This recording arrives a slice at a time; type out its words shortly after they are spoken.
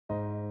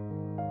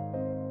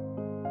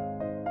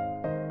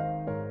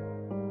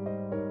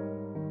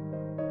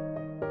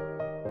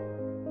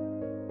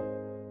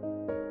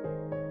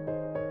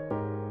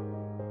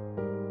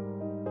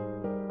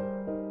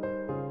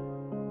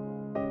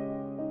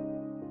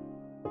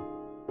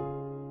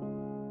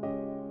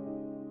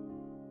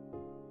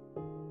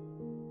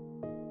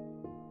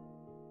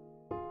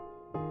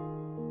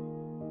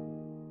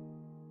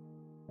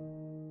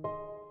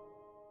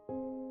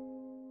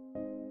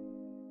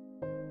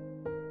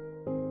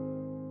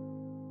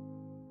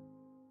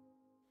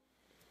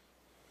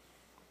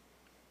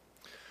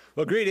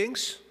Well,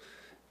 greetings.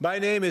 My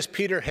name is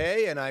Peter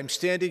Hay, and I'm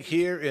standing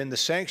here in the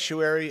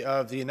sanctuary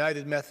of the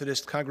United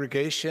Methodist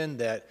congregation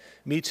that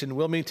meets in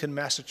Wilmington,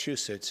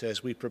 Massachusetts,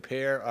 as we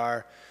prepare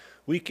our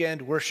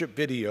weekend worship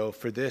video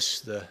for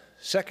this, the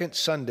second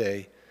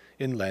Sunday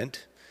in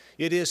Lent.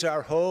 It is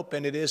our hope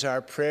and it is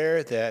our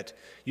prayer that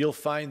you'll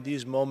find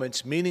these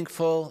moments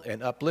meaningful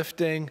and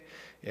uplifting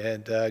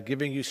and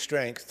giving you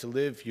strength to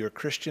live your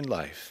Christian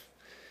life,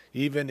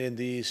 even in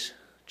these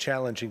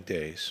challenging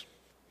days.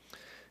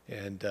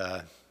 And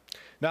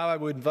now I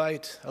would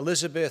invite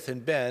Elizabeth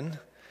and Ben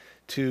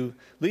to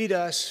lead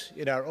us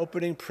in our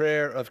opening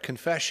prayer of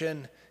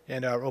confession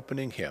and our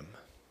opening hymn.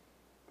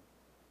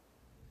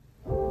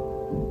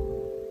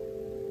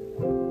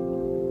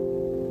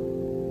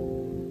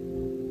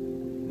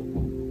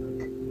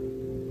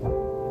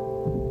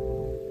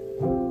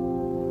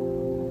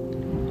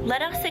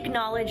 Let us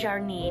acknowledge our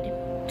need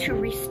to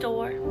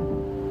restore,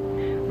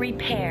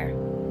 repair,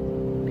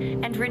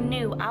 and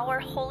renew our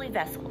holy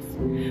vessels,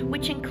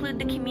 which include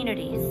the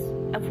communities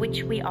of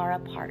which we are a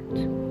part.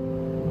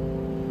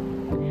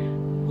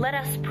 Let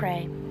us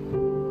pray.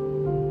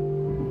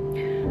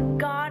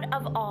 God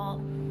of all,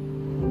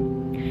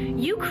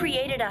 you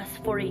created us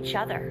for each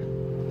other.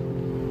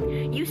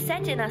 You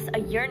set in us a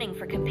yearning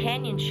for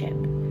companionship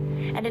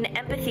and an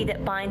empathy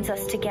that binds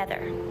us together,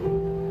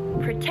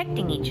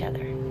 protecting each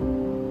other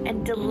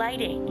and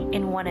delighting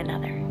in one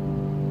another.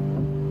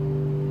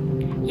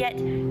 Yet,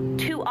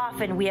 too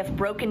often we have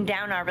broken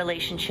down our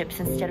relationships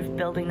instead of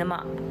building them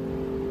up.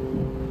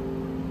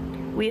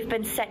 We have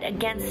been set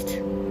against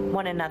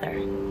one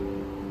another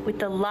with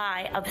the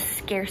lie of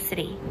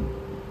scarcity.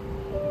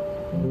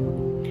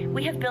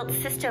 We have built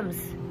systems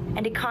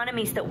and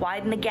economies that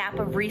widen the gap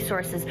of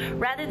resources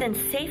rather than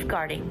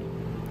safeguarding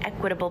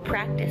equitable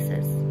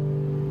practices.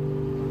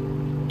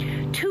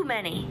 Too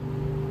many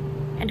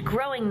and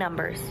growing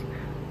numbers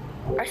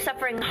are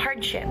suffering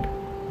hardship,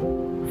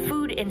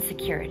 food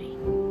insecurity,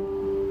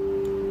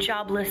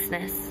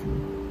 joblessness.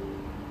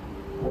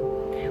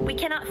 We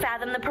cannot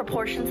fathom the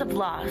proportions of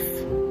loss,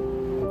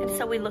 and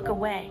so we look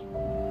away,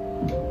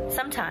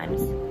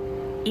 sometimes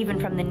even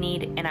from the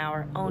need in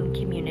our own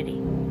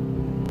community.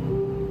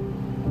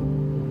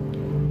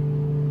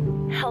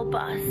 Help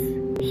us,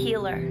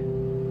 healer.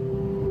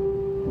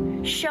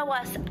 Show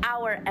us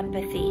our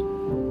empathy.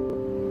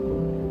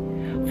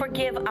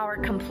 Forgive our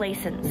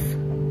complacence.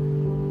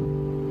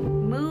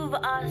 Move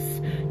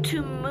us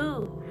to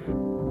move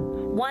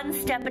one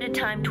step at a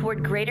time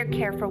toward greater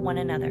care for one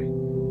another.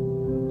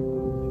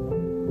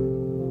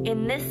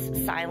 In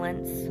this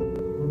silence,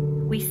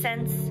 we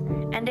sense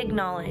and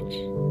acknowledge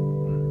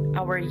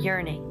our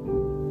yearning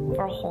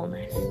for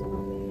wholeness.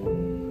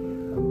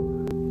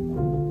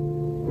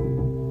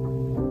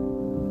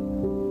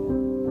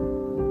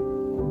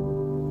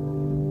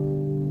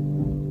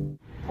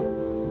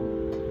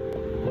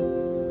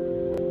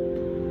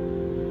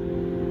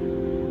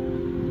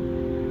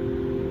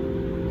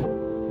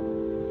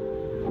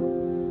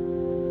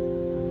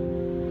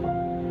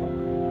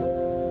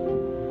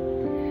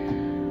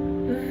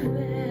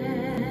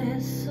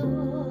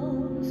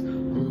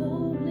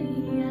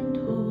 Holy and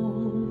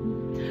whole,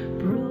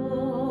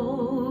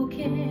 broken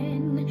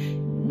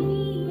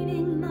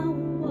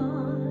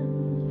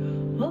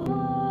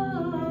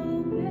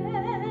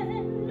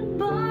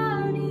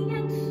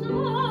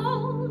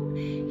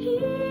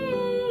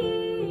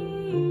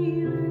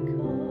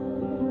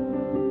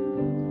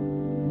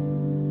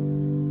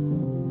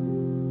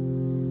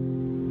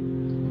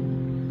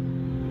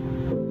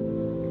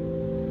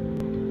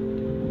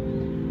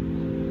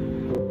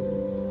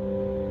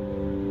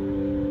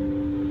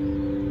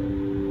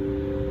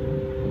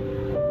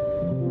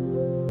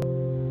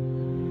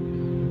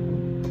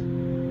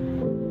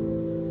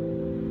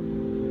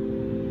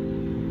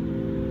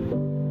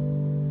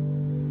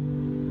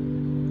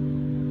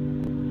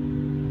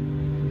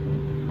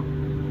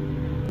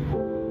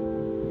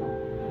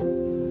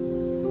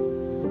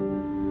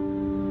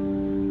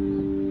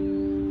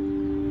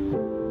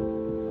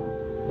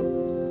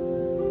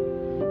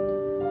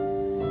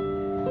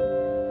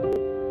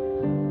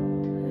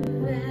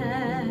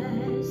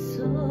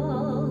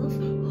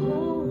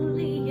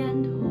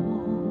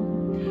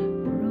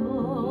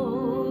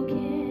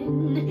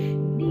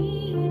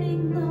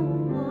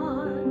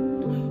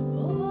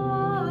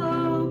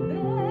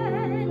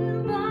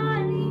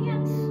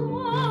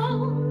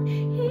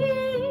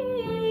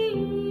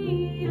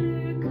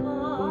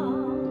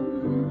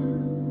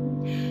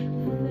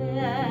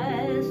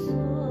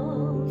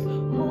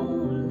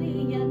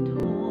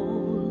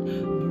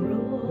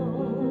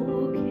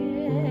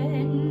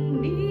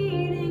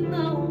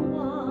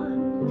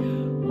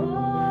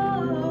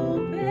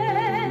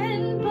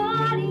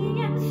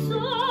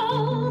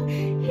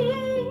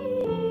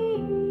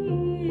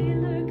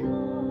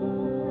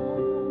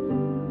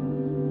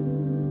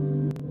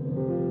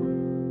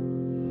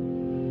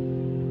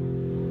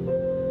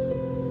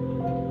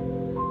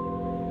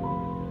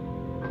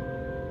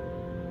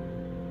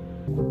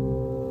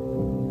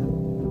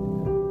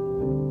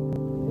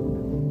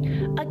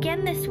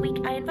Again this week,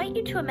 I invite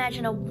you to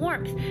imagine a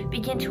warmth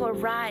begin to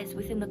arise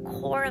within the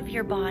core of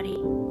your body.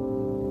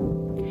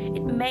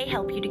 It may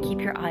help you to keep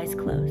your eyes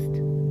closed.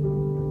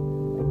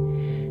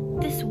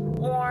 This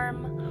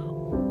warm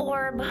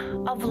orb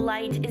of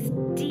light is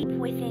deep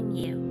within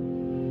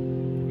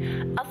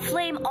you, a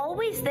flame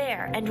always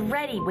there and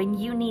ready when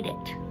you need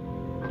it.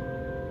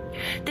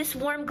 This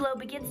warm glow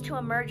begins to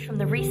emerge from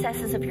the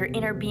recesses of your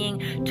inner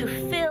being to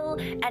fill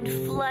and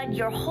flood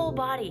your whole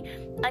body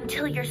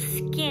until your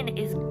skin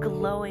is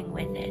glowing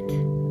with it,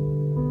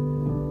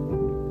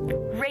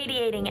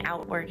 radiating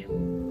outward.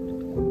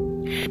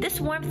 This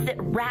warmth that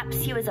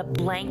wraps you as a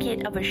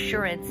blanket of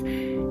assurance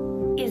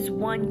is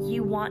one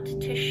you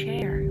want to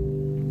share.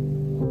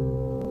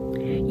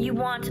 You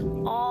want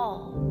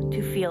all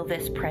to feel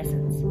this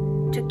presence,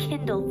 to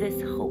kindle this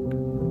hope.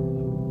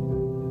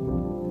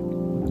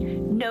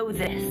 Know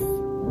this.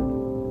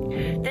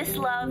 This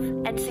love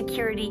and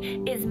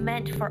security is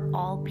meant for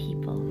all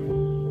people,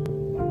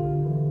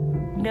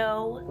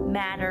 no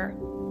matter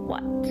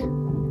what.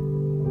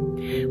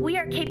 We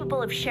are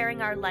capable of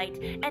sharing our light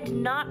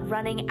and not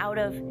running out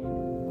of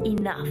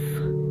enough.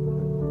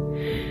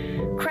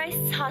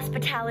 Christ's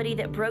hospitality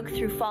that broke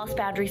through false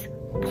boundaries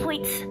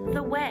points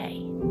the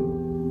way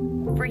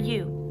for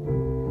you,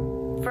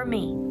 for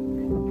me,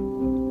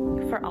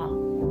 for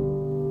all.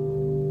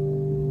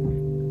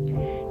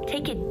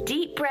 Take a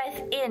deep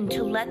breath in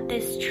to let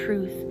this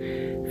truth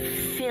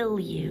fill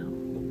you.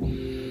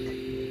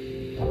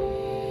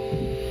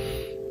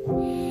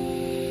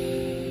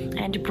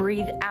 And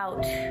breathe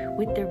out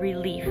with the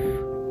relief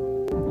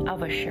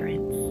of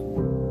assurance.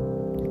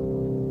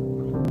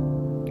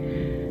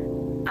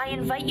 I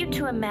invite you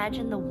to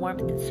imagine the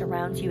warmth that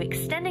surrounds you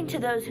extending to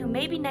those who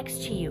may be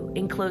next to you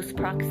in close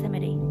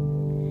proximity.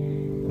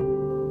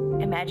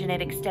 Imagine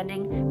it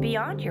extending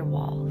beyond your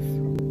walls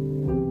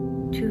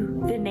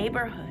to the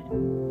neighborhood,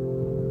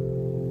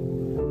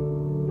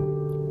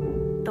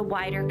 the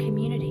wider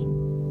community,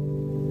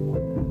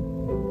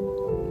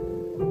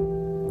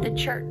 the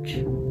church,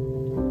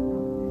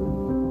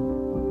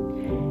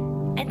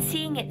 and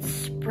seeing it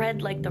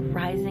spread like the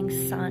rising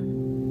sun.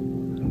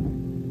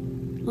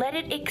 Let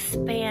it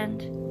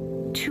expand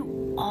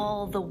to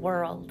all the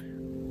world.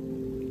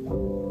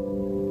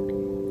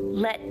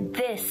 Let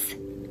this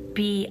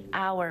be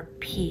our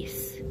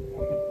peace.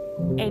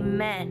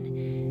 Amen.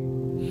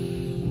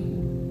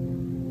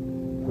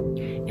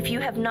 If you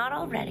have not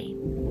already,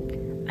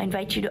 I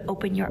invite you to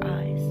open your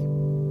eyes.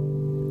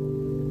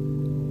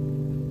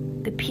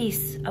 The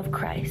peace of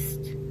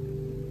Christ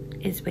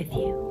is with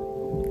you.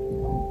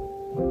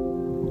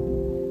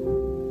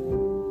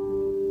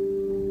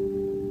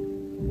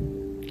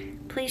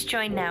 Please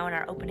join now in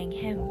our opening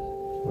hymn,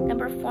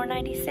 number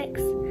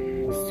 496,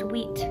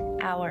 Sweet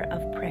Hour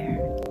of Prayer.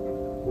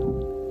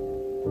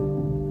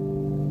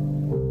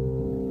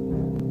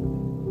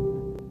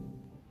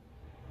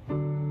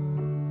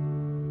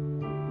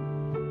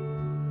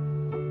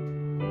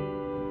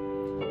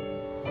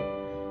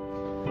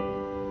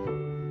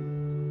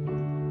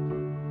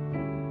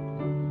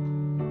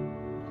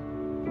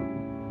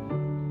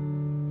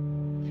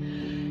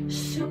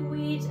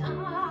 Sweet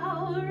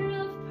hour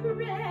of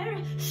prayer,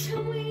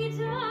 sweet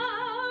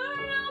hour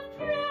of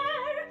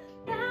prayer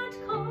that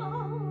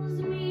calls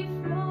me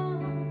from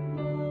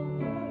the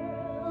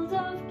world.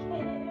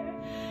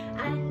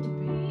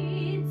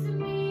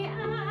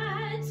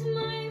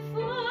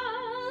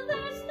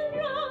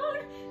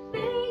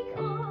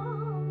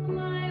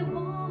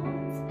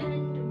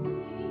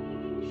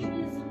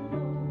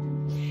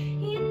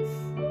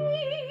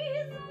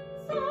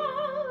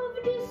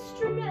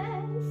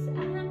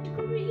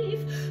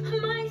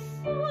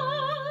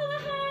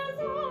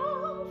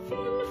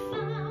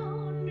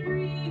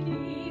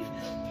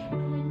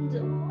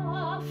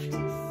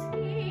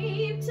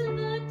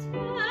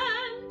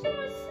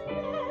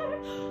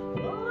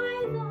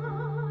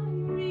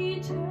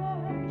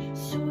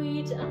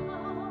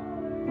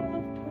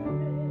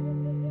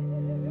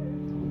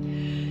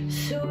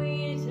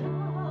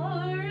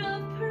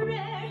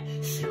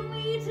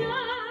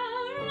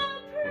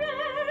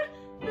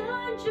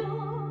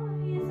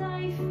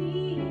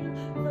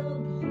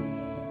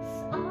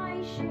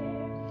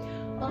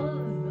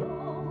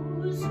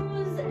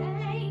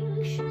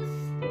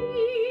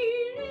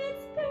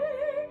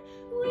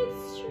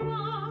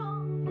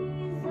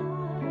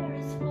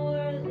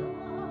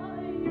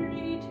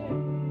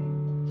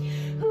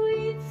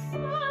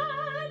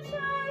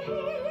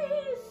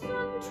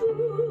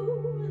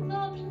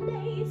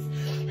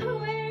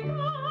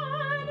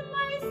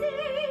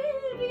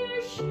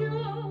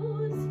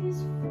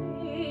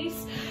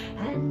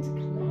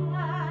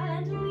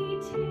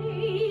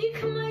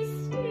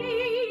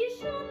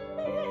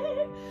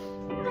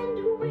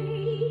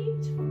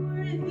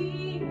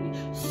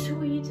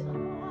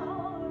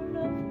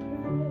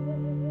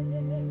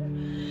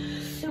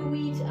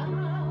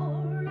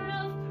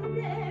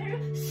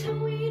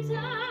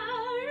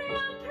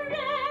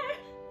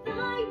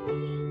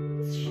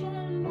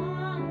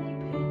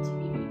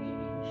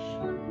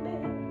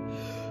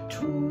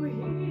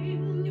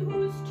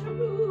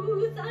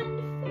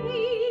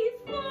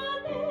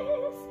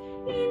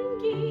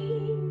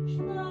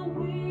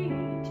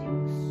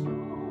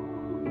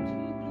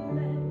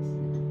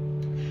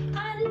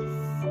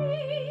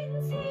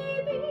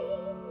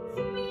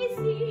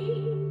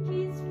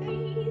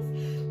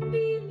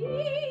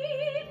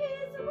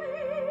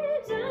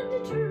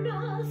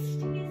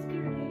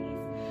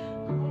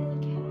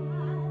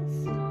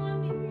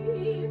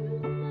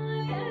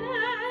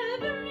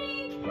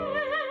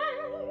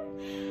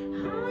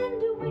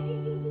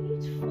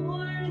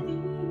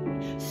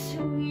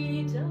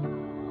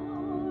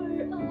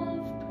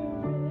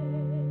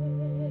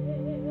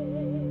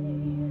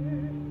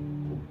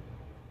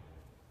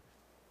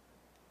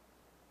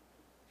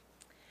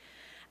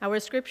 Our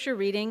scripture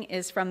reading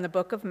is from the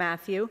book of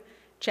Matthew,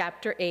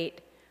 chapter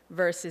 8,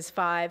 verses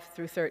 5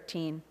 through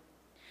 13.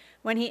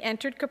 When he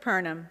entered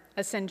Capernaum,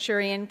 a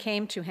centurion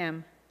came to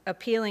him,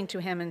 appealing to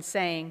him and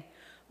saying,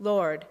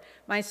 "Lord,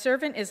 my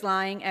servant is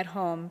lying at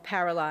home,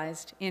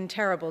 paralyzed, in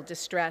terrible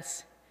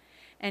distress."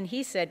 And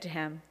he said to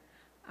him,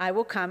 "I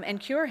will come and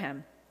cure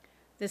him."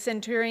 The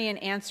centurion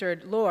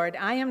answered, "Lord,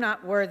 I am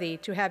not worthy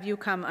to have you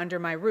come under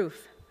my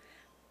roof,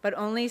 but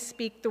only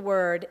speak the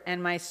word,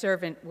 and my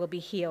servant will be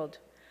healed.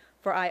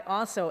 For I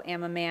also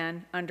am a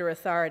man under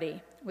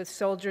authority, with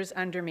soldiers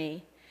under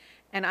me.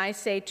 And I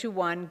say to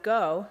one,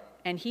 'Go,'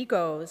 and he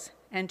goes,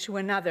 and to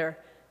another,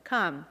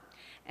 'Come,'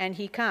 and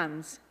he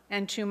comes,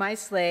 and to my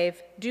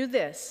slave, 'Do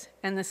this,'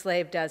 and the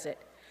slave does it."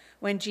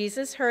 When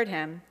Jesus heard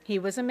him, he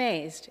was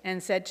amazed,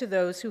 and said to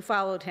those who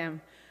followed him,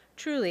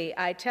 "Truly,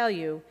 I tell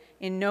you,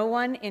 in no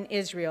one in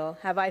Israel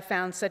have I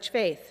found such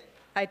faith.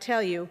 I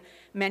tell you,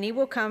 many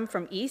will come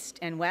from east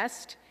and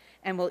west,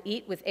 and will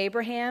eat with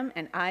Abraham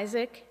and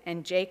Isaac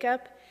and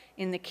Jacob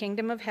in the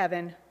kingdom of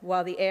heaven,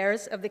 while the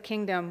heirs of the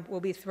kingdom will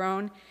be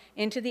thrown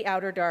into the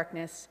outer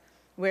darkness,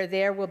 where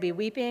there will be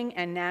weeping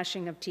and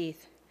gnashing of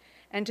teeth."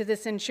 And to the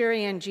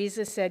centurion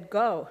Jesus said,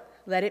 "Go,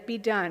 let it be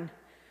done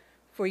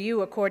for you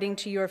according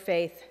to your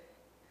faith."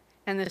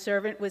 And the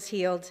servant was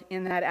healed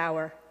in that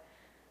hour.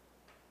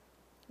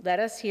 Let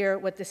us hear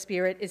what the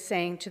Spirit is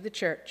saying to the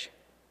church.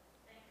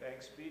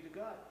 Thanks be to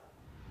God.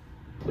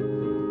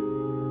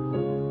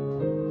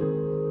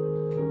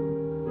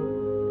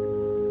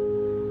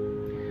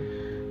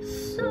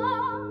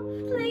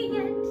 Softly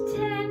and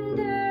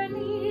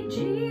tenderly,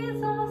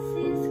 Jesus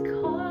is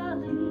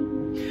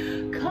calling,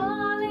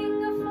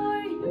 calling for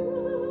you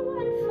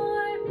and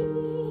for me.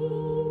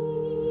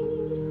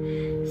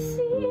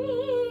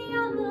 See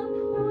on the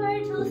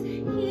portals,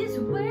 he's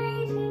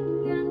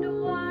waiting and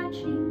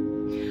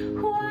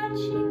watching,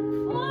 watching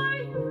for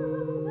you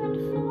and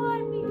for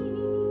me.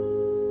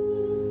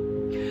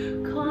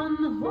 Come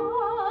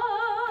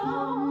home,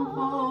 come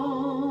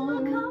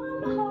home,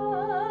 come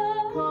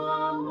home,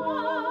 come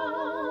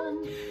home.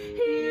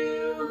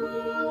 You who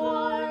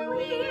are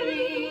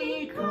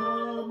weary,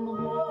 come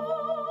home.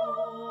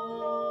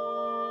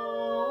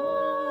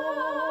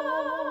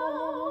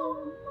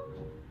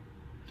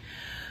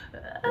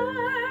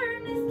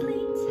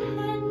 Earnestly,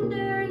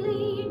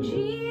 tenderly,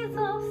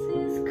 Jesus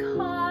is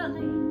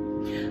calling,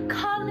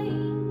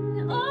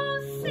 calling, oh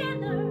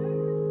sinner,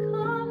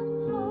 come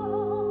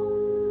home.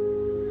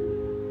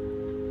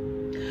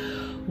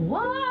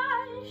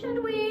 Why should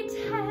we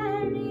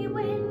tarry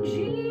when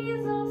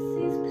Jesus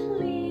is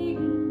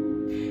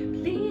pleading,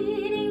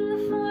 pleading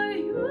for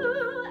you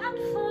and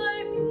for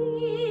me?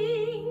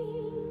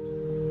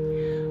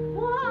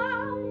 Why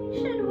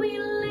should we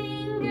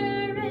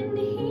linger and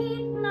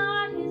heed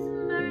not his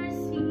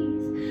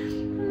mercies,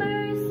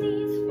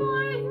 mercies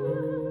for you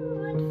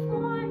and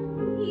for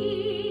me?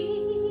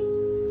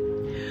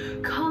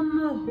 Come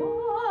home,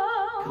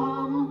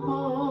 come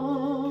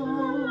home,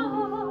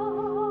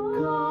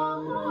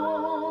 come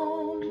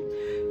home.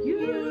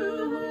 You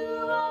who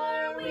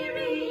are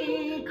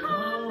weary,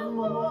 come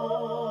home.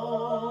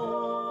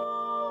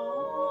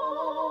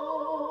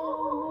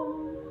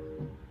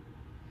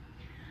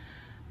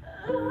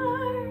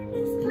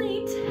 Earnestly,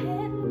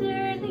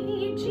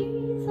 tenderly,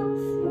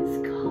 Jesus is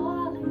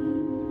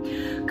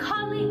calling,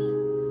 calling,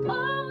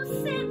 oh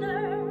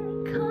sinner,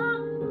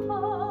 come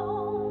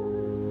home.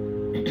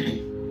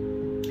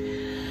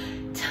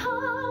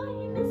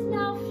 Time is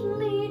now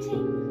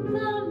fleeting,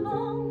 the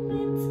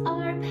moments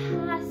are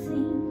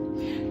passing,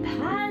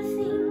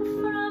 passing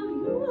from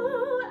you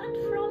and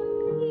from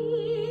me.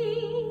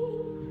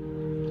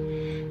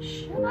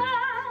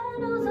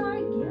 Shadows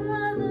are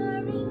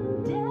gathering,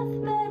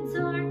 deathbeds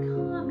are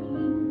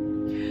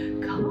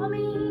coming,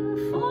 coming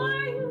for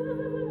you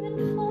and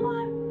for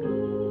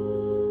me.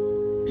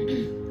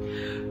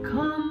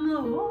 Come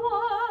home,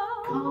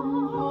 come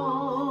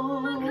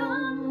home,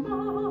 come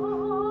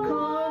home,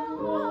 come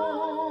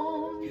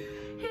home.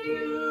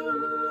 You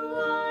who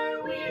are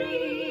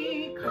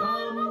weary,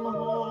 come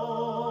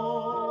home.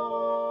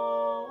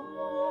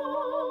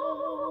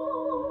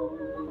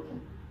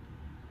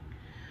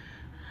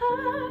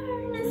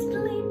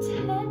 Earnestly,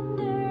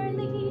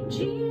 tenderly,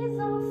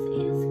 Jesus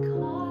is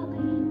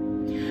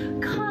calling,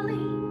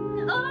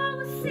 calling, oh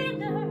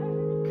sinner,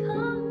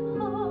 come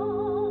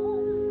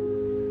home.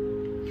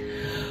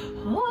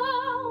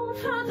 Oh,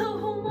 for the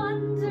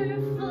wonder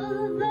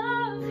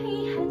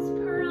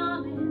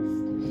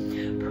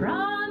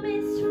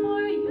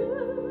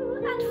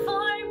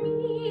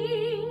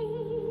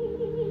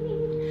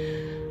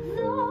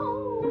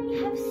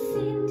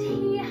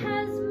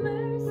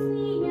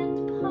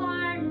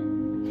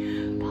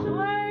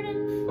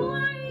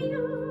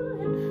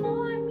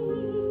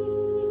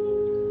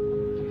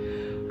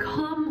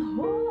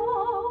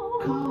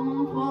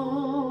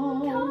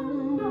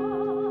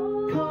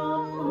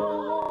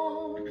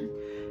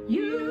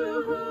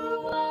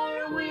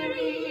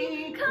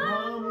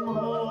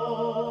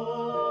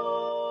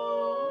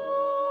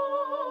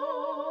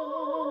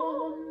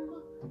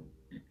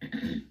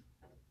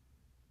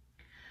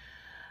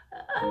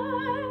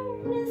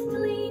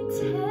Earnestly,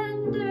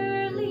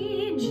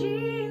 tenderly,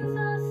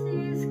 Jesus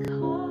is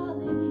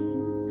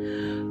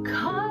calling,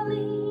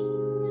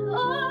 calling,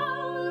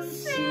 oh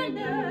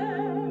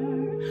sinner,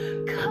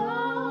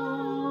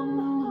 come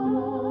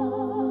home.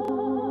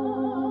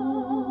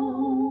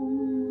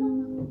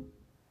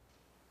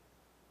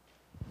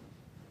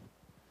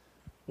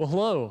 Well,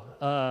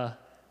 hello.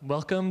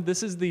 Welcome.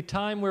 This is the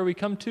time where we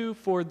come to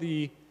for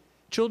the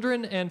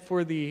children and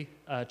for the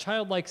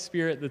childlike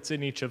spirit that's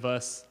in each of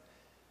us.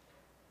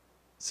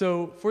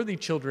 So for the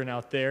children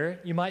out there,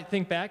 you might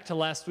think back to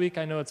last week.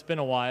 I know it's been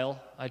a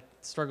while. I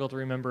struggled to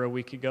remember a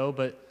week ago,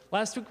 but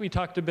last week we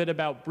talked a bit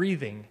about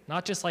breathing,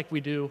 not just like we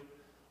do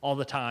all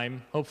the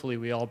time. Hopefully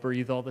we all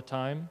breathe all the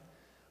time,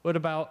 but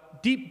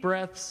about deep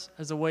breaths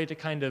as a way to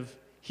kind of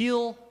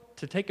heal,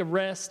 to take a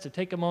rest, to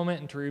take a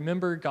moment, and to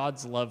remember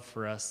God's love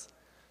for us.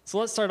 So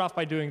let's start off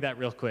by doing that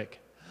real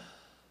quick.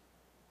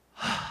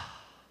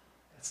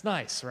 It's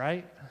nice,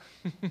 right?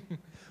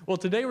 Well,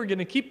 today we're going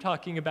to keep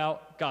talking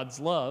about God's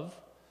love,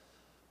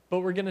 but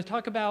we're going to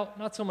talk about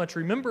not so much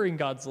remembering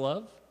God's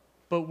love,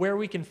 but where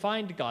we can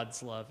find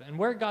God's love and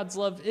where God's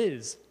love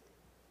is.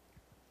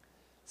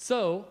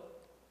 So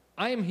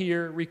I am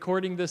here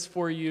recording this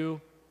for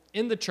you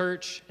in the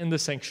church, in the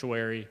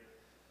sanctuary.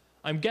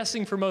 I'm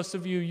guessing for most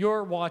of you,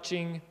 you're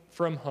watching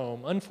from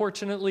home.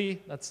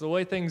 Unfortunately, that's the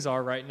way things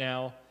are right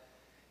now.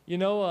 You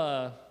know,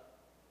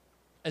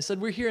 I said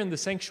we're here in the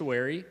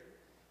sanctuary.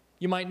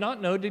 You might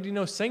not know, did you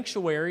know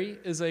sanctuary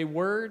is a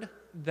word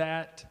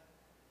that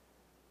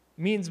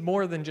means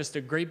more than just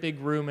a great big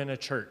room in a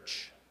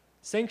church.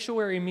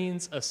 Sanctuary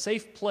means a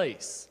safe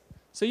place.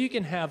 So you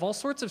can have all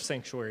sorts of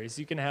sanctuaries.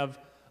 You can have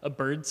a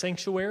bird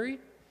sanctuary.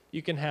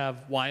 You can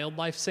have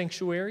wildlife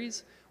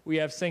sanctuaries. We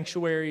have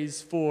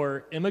sanctuaries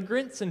for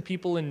immigrants and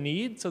people in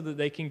need so that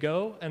they can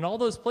go. And all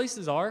those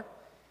places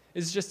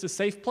is just a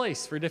safe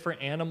place for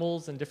different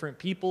animals and different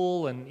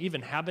people and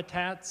even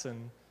habitats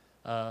and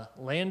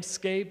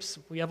landscapes.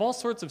 We have all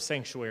sorts of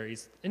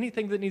sanctuaries.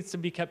 Anything that needs to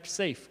be kept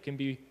safe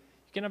you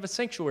can have a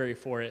sanctuary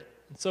for it.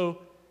 And so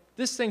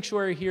this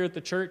sanctuary here at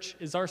the church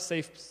is our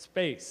safe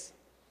space.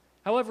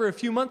 However, a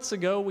few months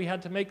ago, we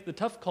had to make the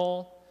tough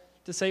call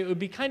to say it would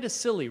be kind of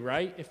silly,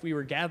 right, if we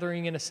were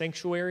gathering in a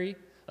sanctuary,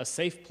 a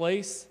safe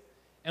place,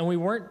 and we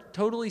weren't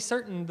totally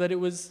certain that it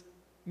was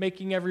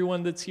making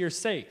everyone that's here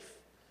safe.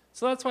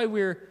 So that's why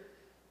we're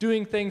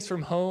doing things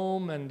from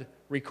home and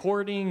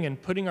recording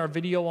and putting our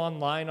video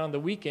online on the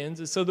weekends,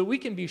 is so that we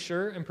can be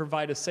sure and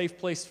provide a safe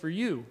place for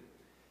you.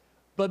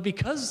 But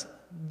because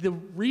the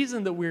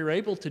reason that we're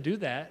able to do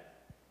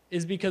that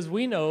is because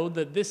we know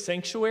that this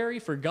sanctuary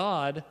for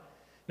God,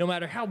 no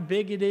matter how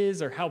big it is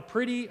or how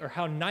pretty or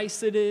how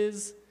nice it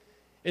is,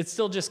 it's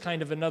still just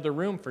kind of another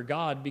room for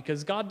God,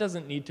 because God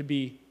doesn't need to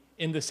be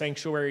in the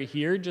sanctuary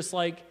here, just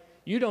like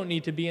you don't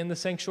need to be in the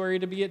sanctuary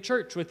to be at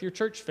church with your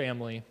church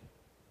family.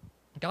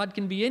 God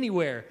can be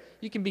anywhere.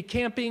 You can be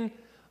camping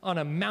on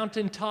a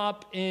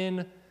mountaintop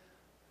in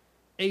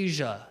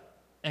Asia,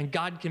 and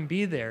God can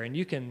be there, and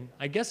you can,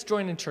 I guess,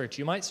 join in church.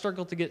 You might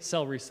struggle to get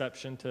cell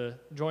reception to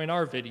join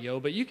our video,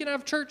 but you can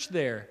have church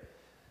there.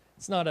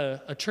 It's not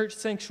a church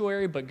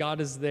sanctuary, but God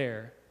is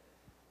there.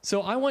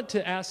 So I want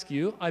to ask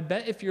you, I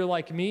bet if you're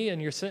like me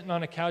and you're sitting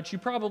on a couch, you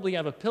probably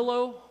have a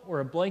pillow or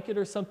a blanket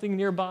or something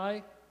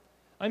nearby.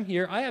 I'm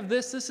here. I have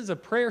this. This is a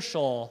prayer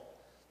shawl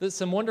that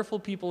some wonderful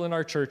people in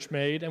our church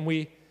made,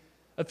 and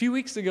a few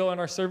weeks ago in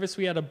our service,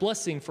 we had a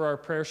blessing for our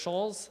prayer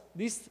shawls.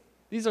 These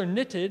are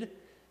knitted,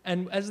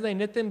 and as they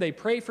knit them, they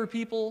pray for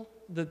people,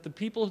 that the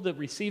people that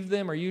receive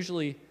them are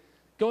usually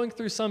going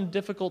through some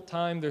difficult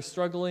time, they're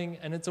struggling,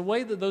 and it's a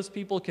way that those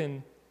people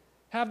can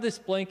have this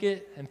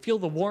blanket and feel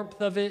the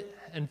warmth of it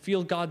and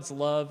feel God's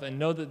love and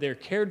know that they're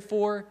cared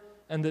for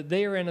and that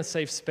they are in a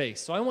safe space.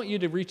 So I want you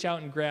to reach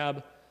out and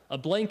grab a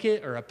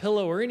blanket or a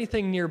pillow or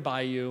anything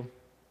nearby you,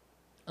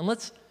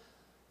 and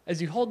as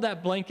you hold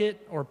that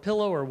blanket or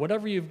pillow or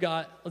whatever you've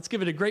got, let's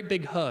give it a great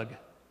big hug.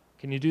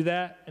 Can you do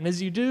that? And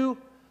as you do,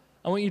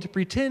 I want you to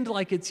pretend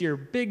like it's your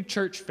big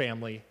church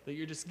family, that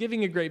you're just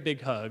giving a great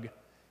big hug.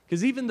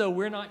 Because even though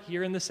we're not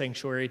here in the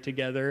sanctuary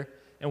together,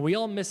 and we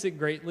all miss it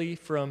greatly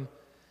from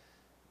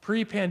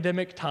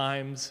pre-pandemic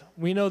times,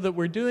 we know that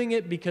we're doing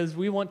it because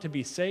we want to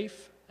be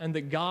safe, and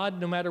that God,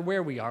 no matter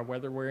where we are,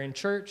 whether we're in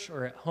church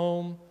or at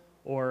home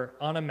or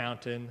on a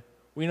mountain,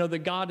 we know that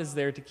God is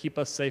there to keep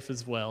us safe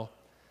as well.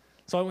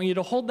 So I want you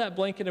to hold that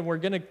blanket, and we're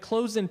going to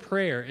close in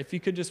prayer. If you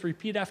could just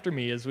repeat after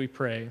me as we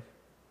pray.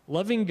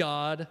 Loving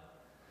God,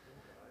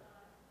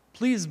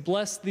 please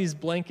bless these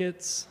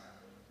blankets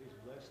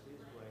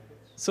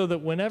so that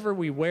whenever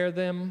we wear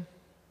them,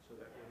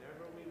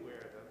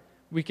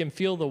 we can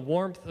feel the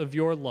warmth of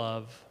your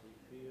love.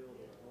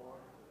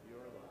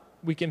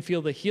 We can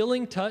feel the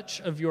healing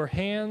touch of your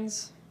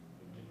hands.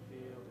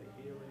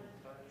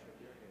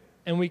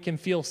 And we can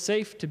feel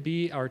safe to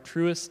be our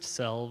truest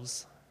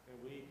selves.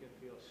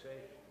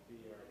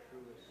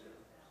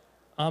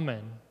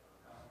 Amen.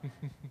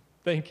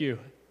 Thank you.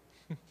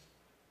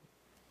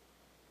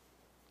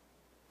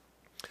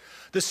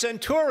 The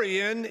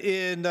centurion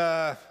in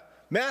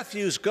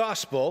Matthew's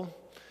gospel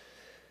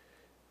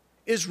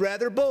is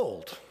rather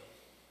bold,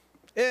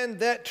 and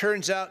that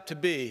turns out to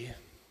be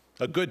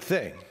a good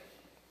thing.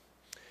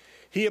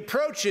 He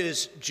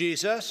approaches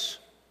Jesus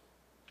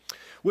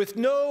with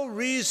no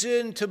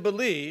reason to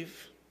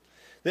believe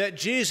that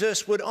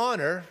Jesus would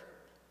honor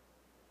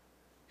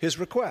his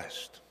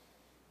request.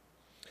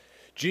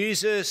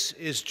 Jesus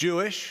is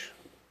Jewish.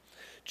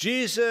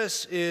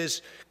 Jesus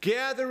is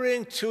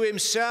gathering to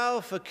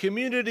himself a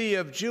community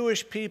of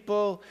Jewish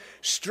people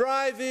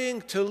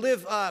striving to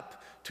live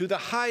up to the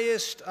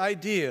highest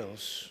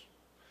ideals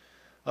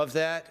of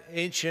that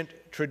ancient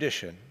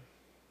tradition.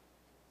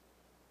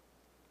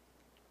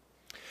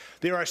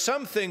 There are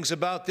some things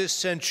about this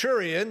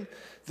centurion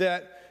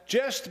that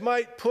just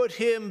might put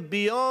him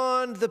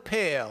beyond the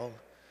pale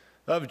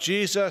of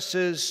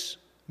Jesus'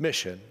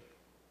 mission.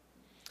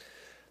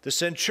 The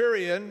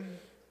centurion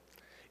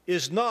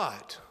is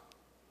not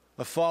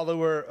a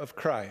follower of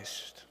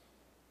Christ.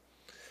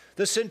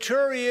 The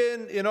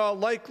centurion, in all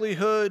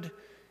likelihood,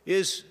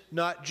 is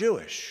not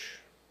Jewish.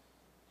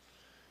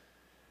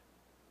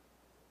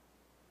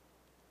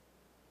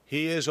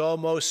 He is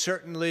almost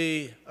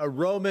certainly a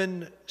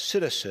Roman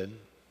citizen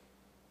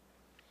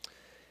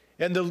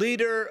and the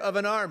leader of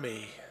an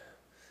army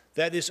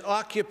that is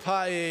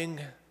occupying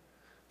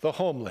the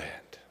homeland.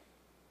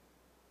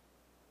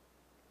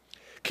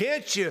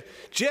 Can't you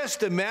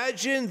just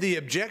imagine the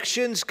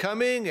objections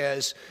coming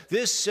as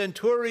this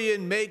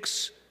centurion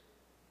makes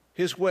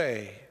his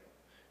way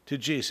to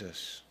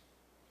Jesus?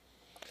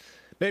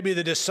 Maybe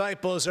the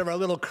disciples are a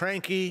little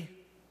cranky.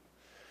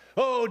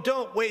 Oh,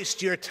 don't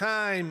waste your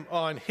time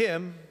on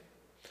him.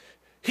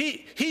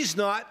 He's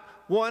not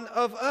one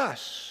of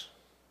us.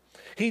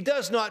 He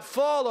does not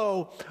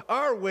follow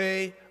our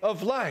way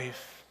of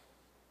life.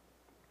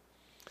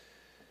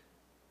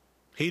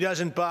 He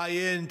doesn't buy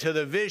into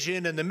the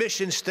vision and the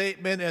mission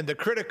statement and the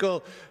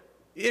critical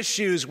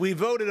issues we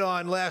voted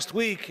on last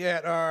week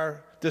at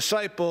our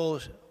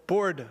disciples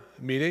board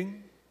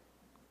meeting.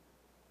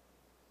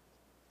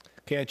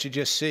 Can't you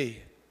just see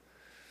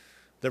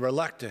the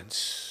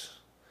reluctance,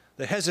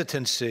 the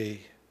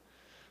hesitancy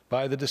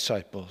by the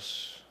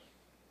disciples?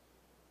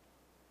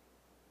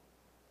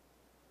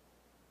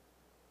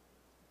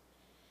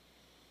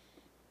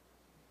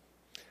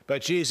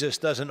 But Jesus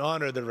doesn't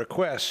honor the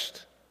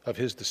request of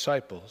his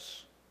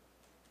disciples.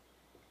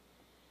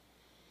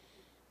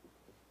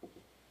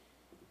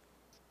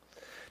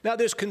 Now,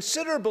 there's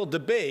considerable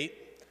debate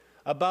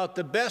about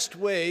the best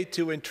way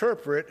to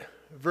interpret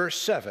verse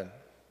 7.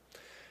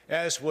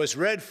 As was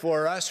read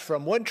for us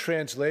from one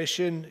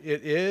translation,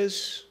 it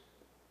is,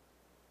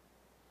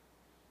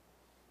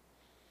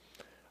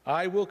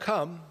 I will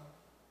come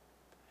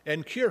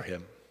and cure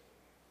him.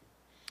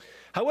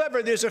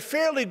 However, there's a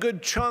fairly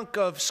good chunk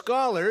of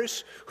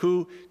scholars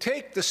who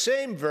take the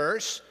same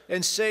verse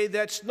and say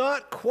that's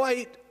not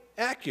quite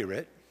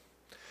accurate.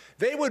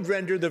 They would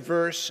render the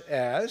verse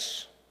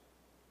as,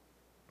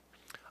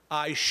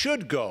 I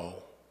should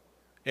go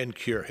and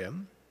cure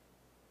him.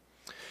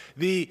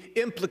 The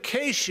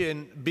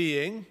implication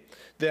being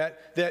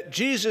that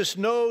Jesus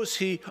knows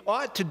he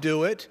ought to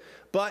do it,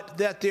 but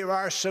that there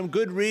are some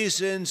good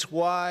reasons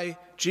why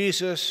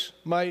Jesus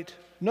might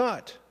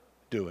not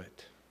do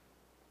it.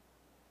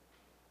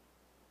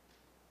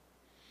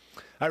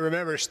 I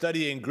remember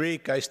studying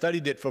Greek. I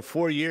studied it for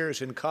 4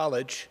 years in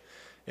college.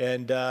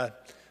 And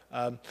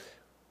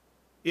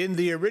in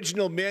the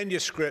original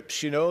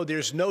manuscripts,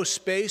 there's no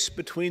space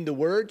between the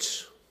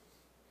words.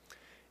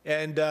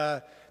 And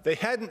they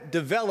hadn't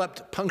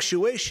developed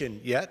punctuation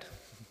yet.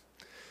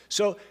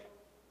 So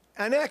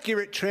an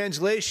accurate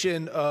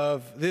translation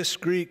of these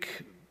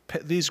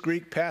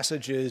Greek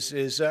passages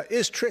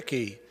is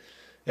tricky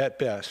at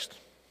best.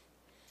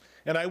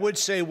 And I would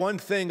say one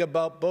thing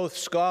about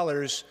both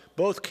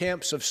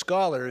camps of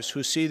scholars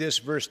who see this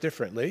verse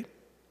differently,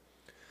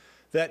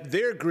 that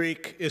their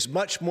Greek is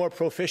much more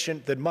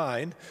proficient than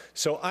mine,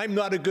 so I'm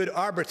not a good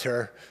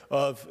arbiter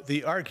of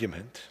the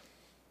argument.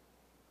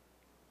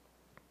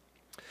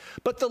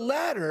 But the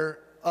latter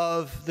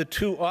of the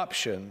two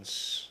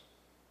options,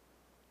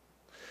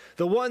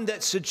 the one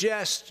that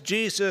suggests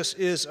Jesus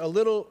is a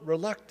little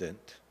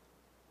reluctant,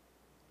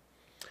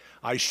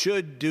 I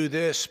should do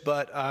this,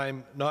 but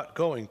I'm not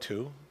going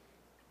to.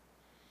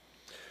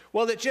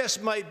 Well, it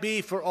just might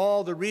be for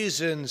all the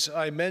reasons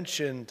I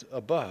mentioned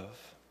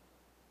above.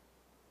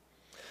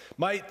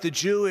 Might the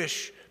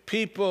Jewish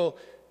people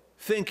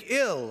think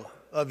ill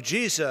of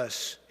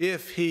Jesus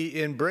if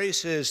he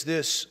embraces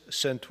this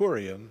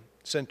centurion?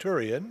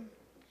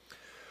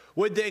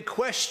 Would they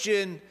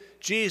question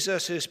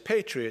Jesus'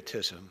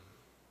 patriotism?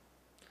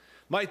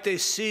 Might they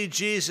see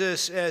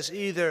Jesus as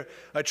either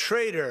a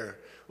traitor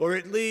or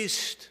at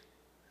least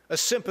a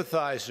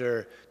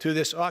sympathizer to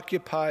this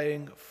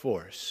occupying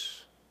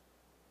force?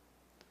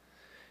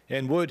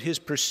 And would his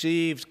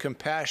perceived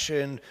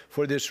compassion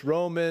for this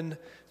Roman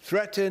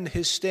threaten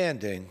his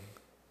standing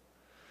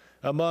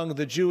among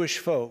the Jewish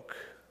folk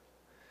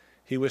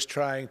he was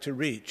trying to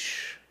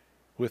reach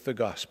with the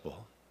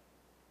gospel?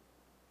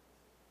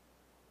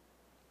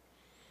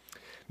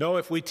 No,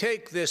 if we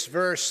take this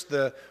verse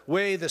the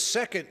way the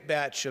second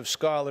batch of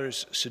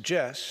scholars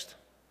suggest,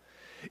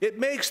 it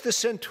makes the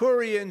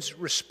centurion's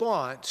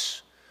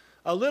response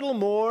a little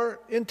more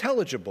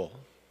intelligible.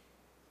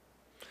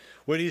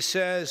 When he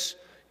says,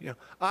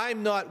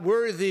 I'm not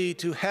worthy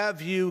to have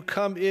you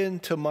come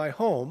into my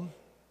home,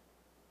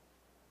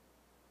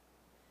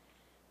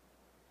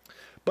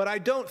 but I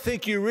don't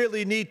think you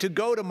really need to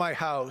go to my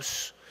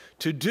house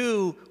to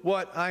do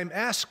what I'm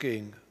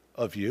asking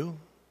of you.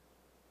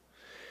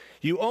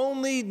 You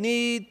only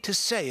need to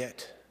say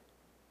it,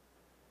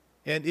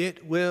 and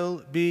it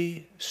will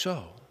be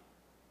so.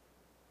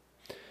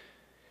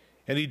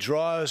 And he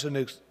draws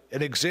an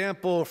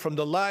example from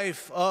the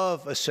life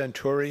of a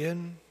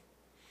centurion.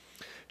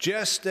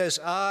 Just as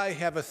I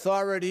have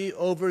authority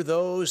over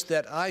those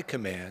that I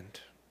command,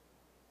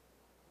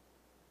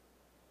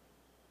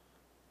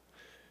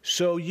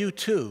 so you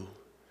too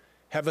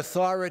have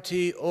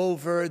authority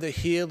over the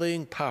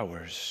healing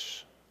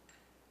powers.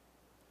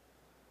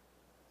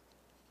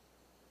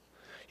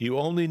 You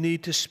only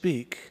need to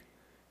speak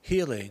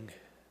healing,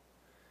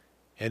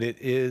 and it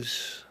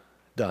is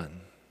done.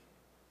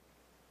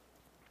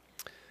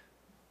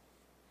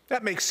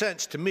 That makes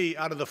sense to me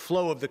out of the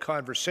flow of the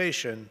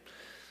conversation,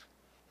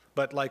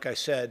 but like I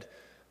said,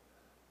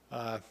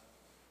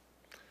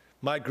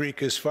 my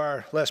Greek is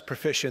far less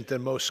proficient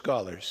than most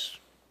scholars.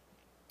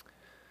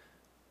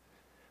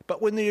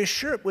 But when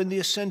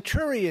the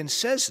centurion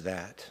says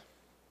that,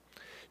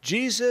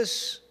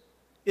 Jesus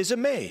is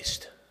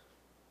amazed.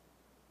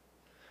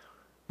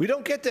 We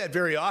don't get that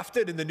very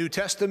often in the New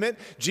Testament.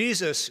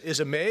 Jesus is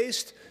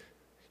amazed.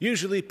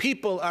 Usually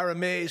people are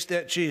amazed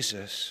at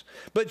Jesus.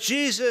 But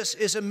Jesus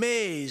is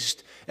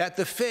amazed at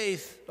the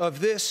faith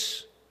of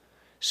this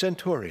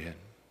centurion.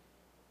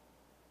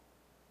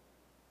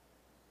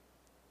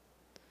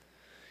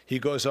 He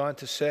goes on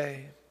to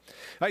say,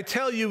 I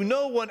tell you,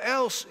 no one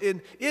else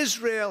in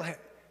Israel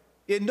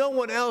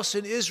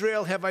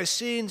have I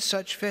seen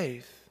such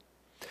faith.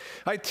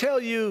 I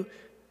tell you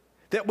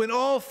that when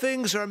all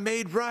things are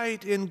made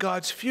right in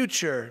God's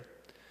future,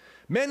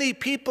 many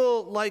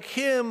people like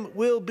him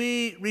will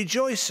be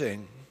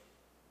rejoicing.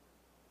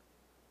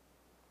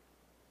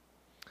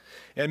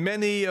 And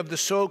many of the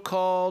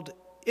so-called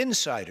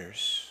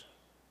insiders,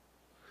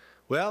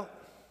 well,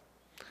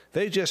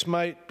 they just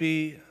might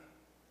be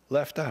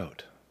left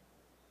out.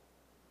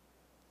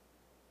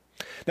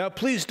 Now,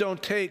 please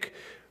don't take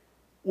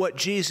what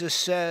Jesus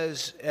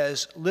says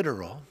as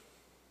literal.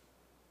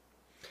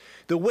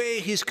 The way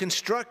he's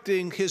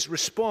constructing his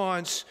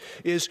response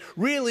is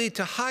really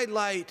to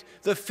highlight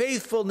the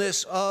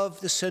faithfulness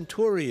of the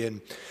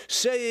centurion,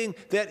 saying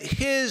that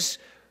his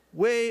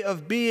way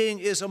of being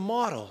is a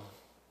model,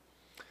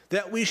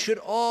 that we should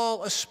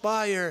all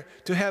aspire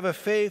to have a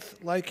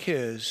faith like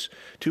his,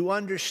 to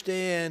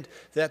understand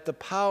that the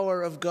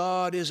power of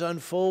God is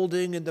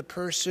unfolding in the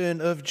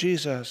person of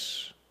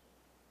Jesus.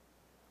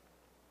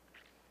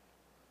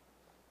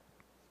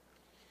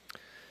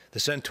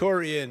 The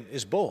centurion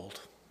is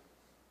bold.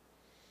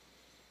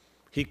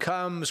 He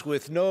comes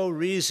with no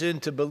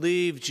reason to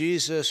believe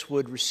Jesus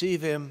would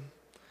receive him,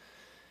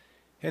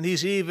 and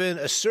he's even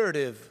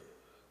assertive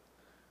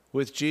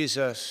with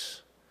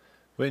Jesus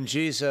when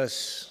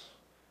Jesus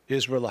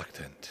is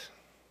reluctant.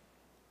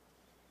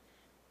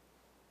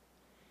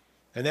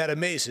 And that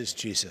amazes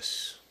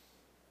Jesus.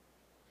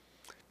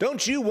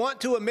 Don't you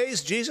want to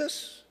amaze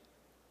Jesus?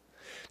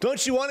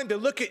 Don't you want him to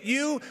look at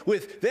you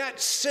with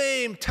that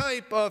same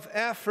type of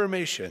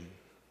affirmation?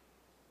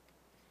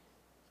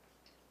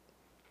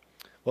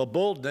 Well,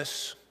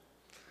 boldness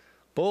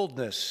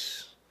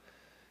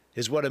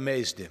is what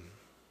amazed him.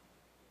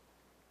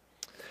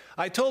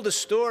 I told a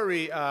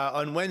story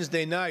on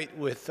Wednesday night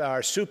with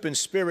our Soup and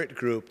Spirit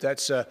group.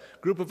 That's a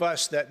group of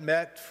us that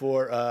met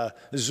for a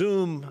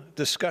Zoom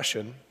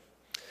discussion.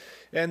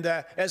 And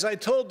as I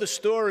told the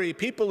story,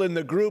 people in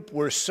the group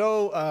were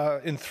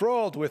so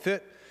enthralled with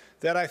it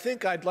that I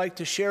think I'd like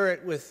to share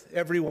it with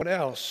everyone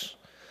else.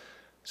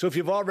 So if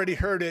you've already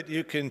heard it,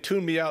 you can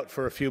tune me out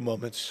for a few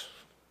moments.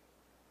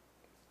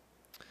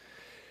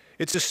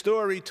 It's a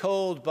story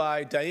told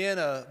by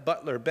Diana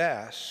Butler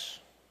Bass,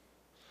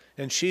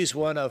 and she's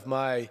one of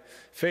my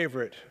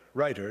favorite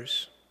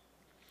writers.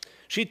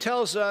 She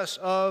tells us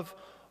of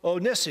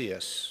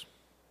Onesius,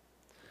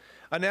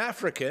 an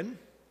African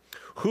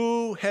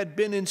who had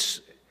been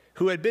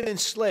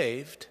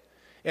enslaved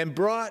and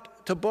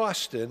brought to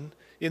Boston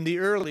in the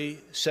early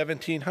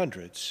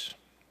 1700s.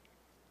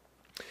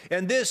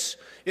 And this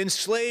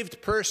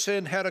enslaved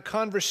person had a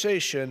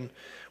conversation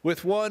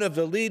with one of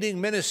the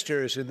leading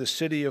ministers in the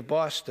city of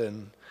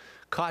Boston,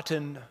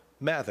 Cotton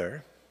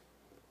Mather.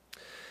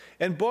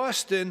 And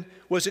Boston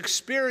was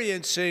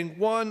experiencing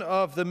one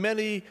of the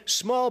many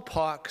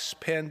smallpox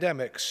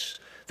pandemics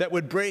that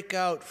would break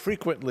out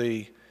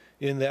frequently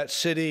in that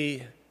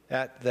city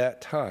at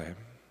that time.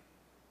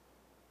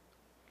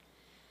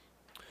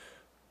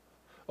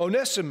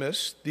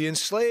 Onesimus, the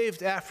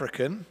enslaved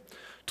African,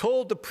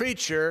 told the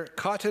preacher,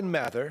 Cotton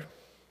Mather,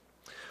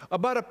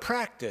 about a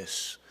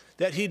practice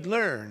that he'd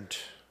learned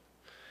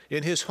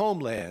in his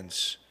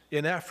homelands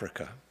in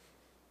Africa.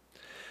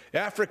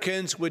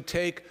 Africans would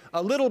take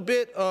a little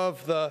bit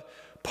of the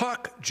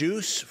pock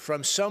juice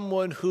from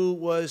someone who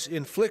was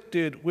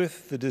inflicted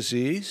with the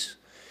disease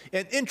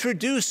and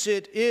introduce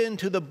it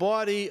into the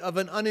body of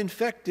an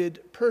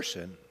uninfected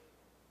person.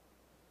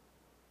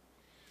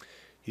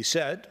 He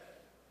said,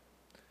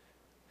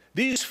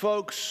 these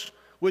folks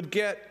would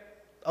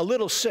get a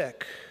little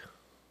sick,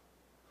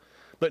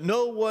 but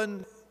no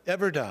one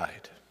ever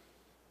died.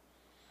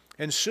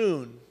 And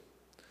soon,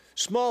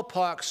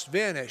 smallpox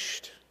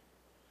vanished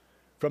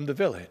from the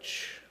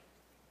village.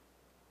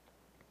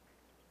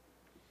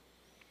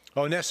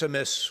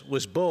 Onesimus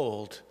was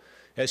bold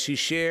as he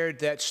shared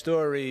that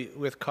story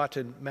with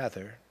Cotton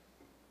Mather.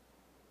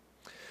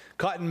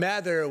 Cotton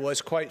Mather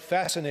was quite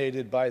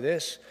fascinated by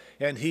this,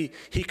 and he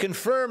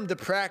confirmed the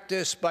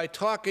practice by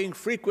talking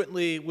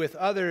frequently with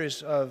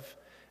others of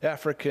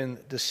African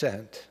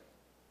descent.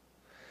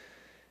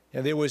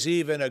 And there was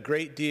even a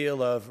great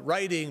deal of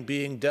writing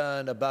being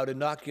done about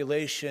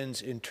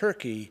inoculations in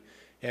Turkey,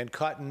 and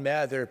Cotton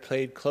Mather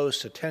paid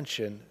close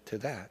attention to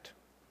that.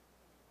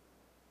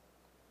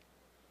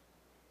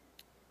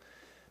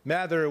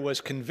 Mather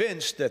was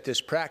convinced that this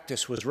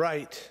practice was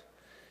right,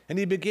 and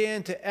he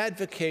began to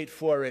advocate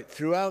for it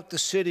throughout the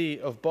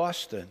city of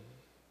Boston.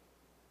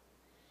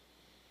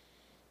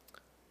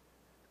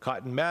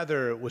 Cotton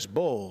Mather was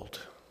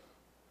bold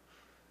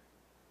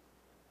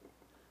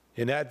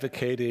in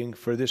advocating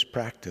for this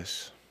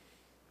practice.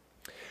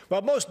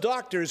 While most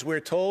doctors, we're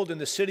told, in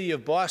the city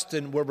of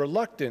Boston were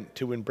reluctant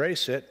to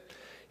embrace it,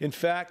 in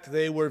fact,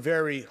 they were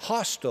very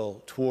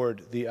hostile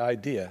toward the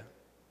idea.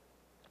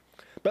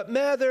 But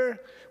Mather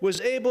was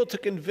able to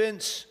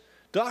convince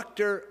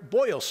Dr.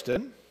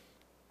 Boylston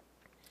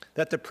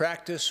that the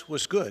practice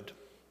was good.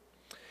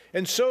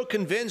 And so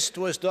convinced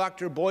was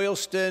Dr.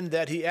 Boylston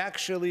that he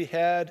actually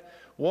had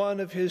one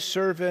of his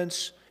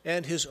servants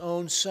and his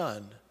own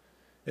son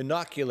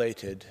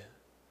inoculated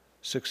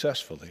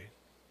successfully.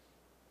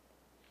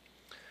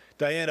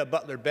 Diana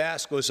Butler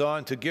Bass goes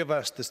on to give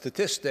us the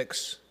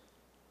statistics.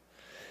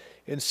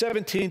 In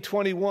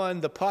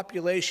 1721, the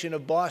population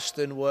of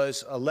Boston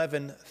was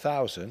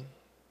 11,000.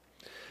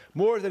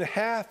 More than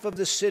half of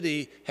the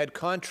city had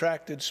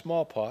contracted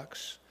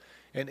smallpox,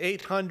 and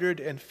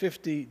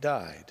 850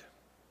 died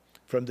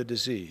from the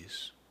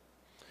disease.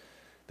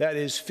 That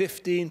is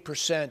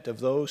 15%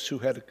 of those who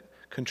had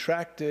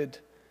contracted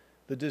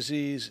the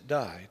disease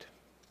died.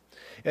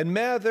 And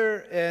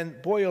Mather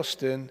and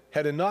Boylston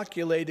had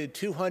inoculated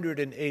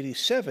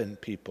 287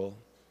 people,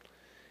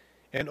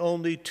 and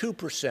only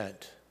 2%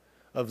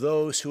 of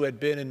those who had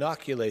been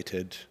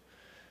inoculated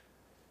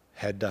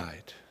had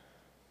died.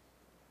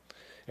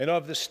 And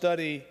of the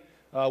study,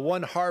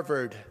 one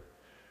Harvard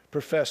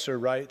professor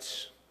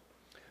writes,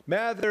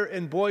 Mather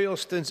and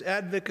Boylston's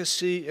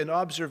advocacy and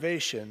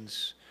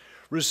observations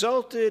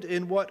resulted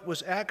in what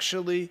was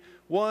actually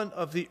one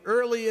of the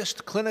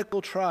earliest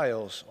clinical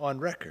trials on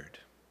record,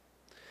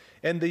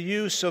 and the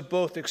use of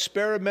both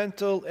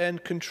experimental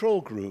and control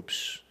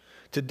groups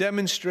to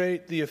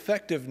demonstrate the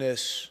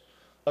effectiveness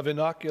of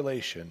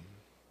inoculation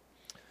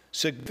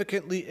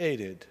significantly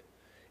aided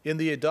in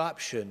the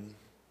adoption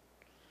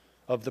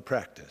of the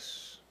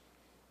practice.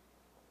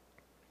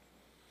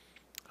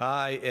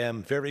 I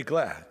am very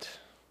glad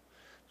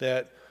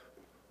that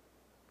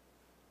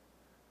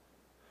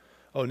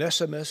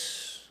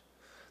Onesimus,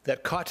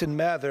 that Cotton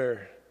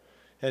Mather,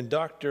 and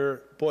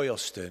Dr.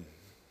 Boylston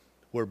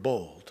were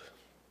bold.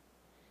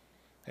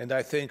 And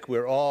I think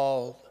we're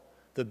all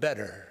the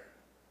better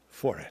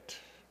for it.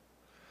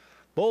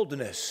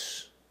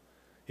 Boldness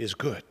is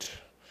good.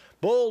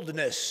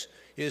 Boldness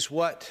is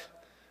what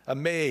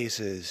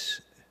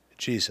amazes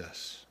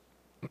Jesus.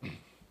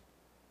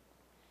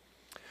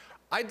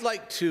 I'd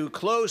like to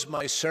close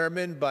my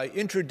sermon by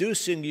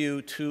introducing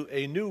you to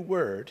a new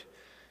word,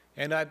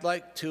 and I'd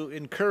like to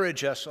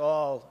encourage us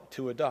all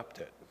to adopt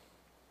it.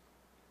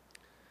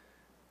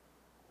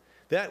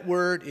 That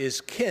word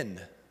is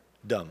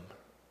kingdom.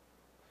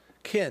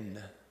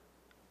 Kingdom.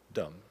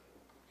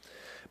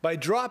 By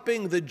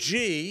dropping the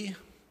G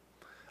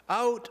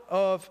out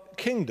of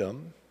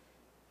kingdom,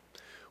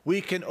 we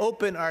can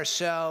open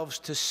ourselves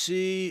to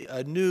see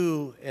a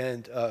new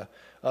and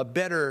a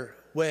better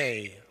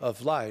way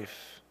of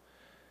life,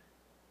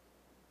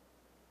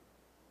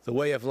 the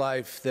way of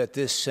life that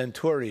this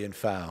centurion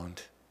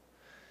found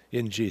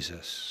in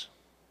Jesus.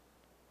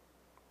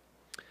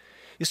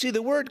 You see,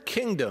 the word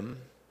kingdom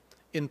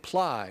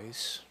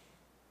implies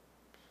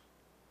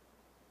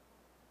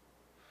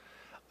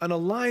an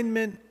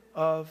alignment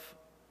of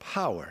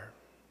power,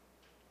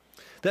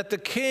 that the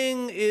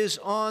king is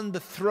on the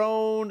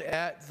throne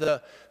at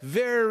the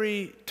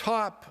very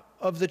top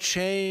of the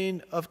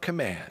chain of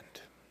command.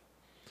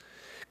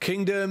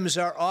 Kingdoms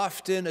are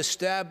often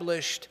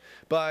established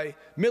by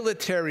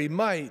military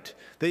might.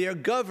 They are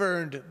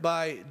governed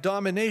by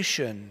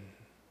domination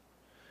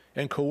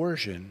and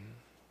coercion.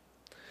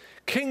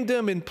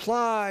 Kingdom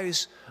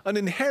implies an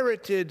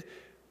inherited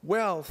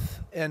wealth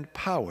and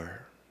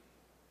power.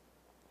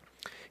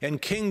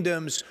 and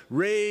kingdoms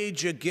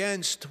rage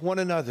against one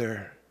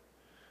another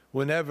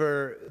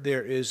whenever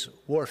there is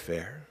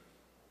warfare.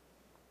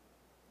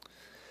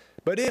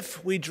 But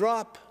if we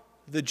drop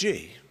the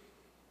G,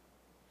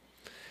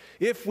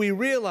 if we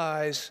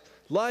realize,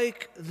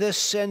 like the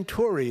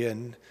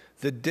centurion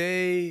the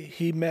day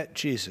he met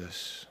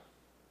Jesus,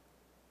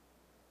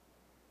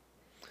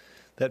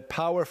 that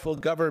powerful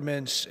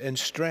governments and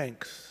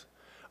strength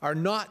are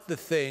not the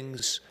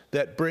things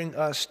that bring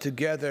us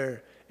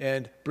together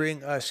and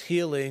bring us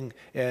healing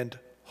and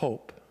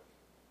hope.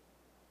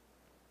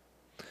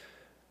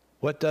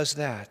 What does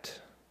that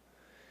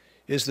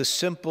is the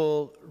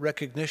simple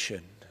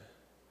recognition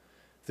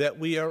that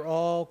we are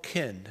all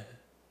kin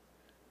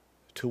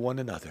to one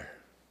another.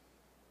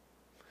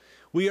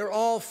 We are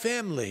all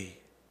family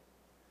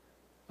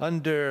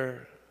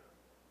under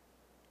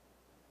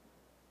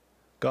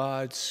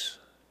God's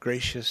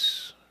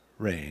gracious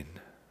reign.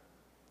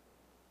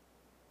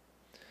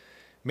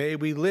 May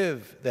we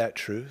live that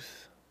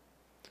truth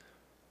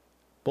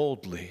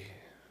boldly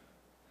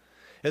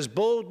as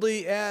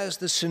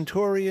the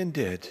centurion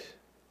did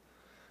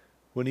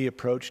when he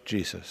approached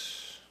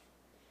Jesus.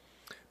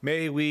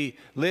 May we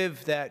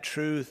live that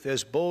truth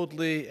as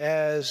boldly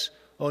as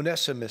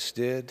Onesimus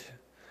did,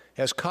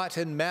 as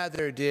Cotton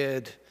Mather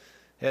did,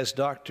 as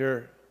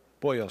Dr.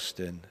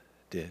 Boylston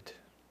did.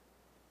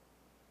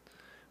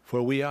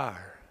 For we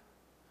are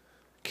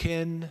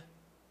kin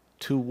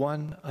to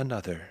one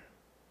another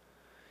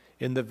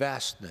in the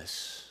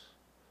vastness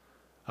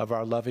of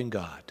our loving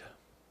God.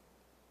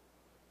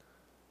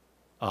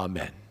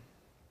 Amen.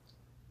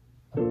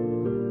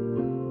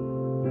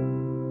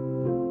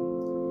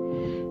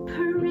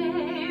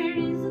 Prayer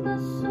is the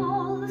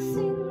soul's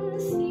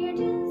sincere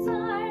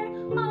desire,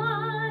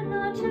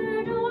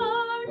 unuttered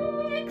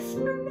or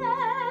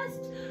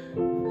expressed,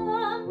 the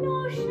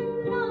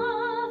notion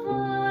of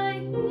a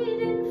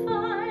hidden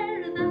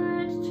fire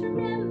that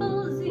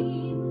trembles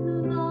in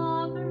the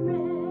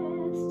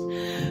breast.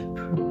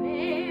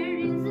 Prayer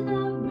is the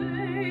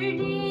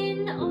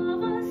burden of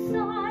a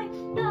sigh,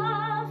 the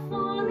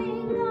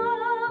falling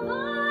of a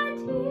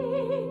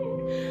tear,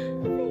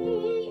 the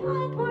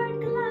upward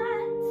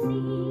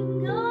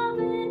glancing of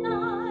an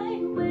eye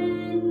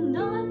when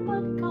none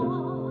but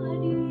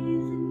God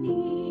is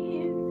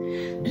near.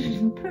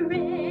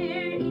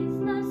 Prayer is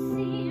the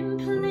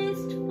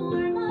simplest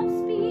form of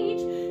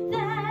speech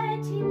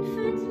that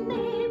infant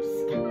lips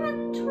can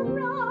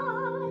try.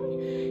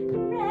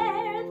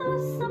 Prayer, the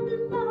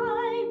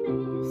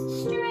sublimest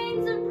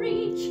strains of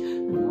reach,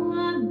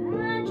 the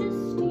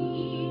majesty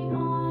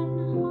on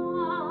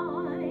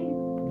high.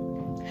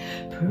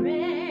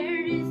 Prayer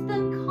is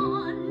the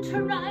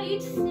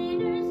contrite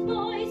sinner's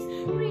voice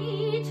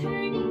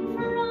returning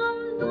from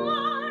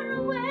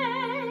their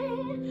way,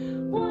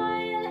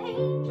 while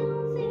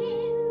angels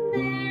in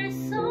their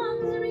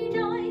songs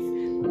rejoice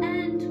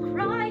and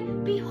cry,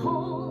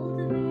 behold,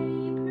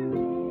 they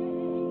pray.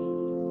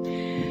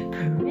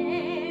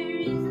 Prayer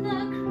is the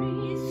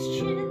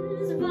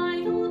Christian's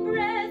vital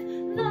breath,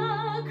 the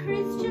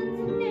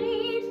Christian's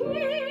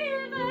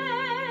native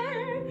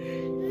air,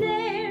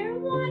 their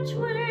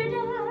watchword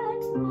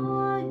at the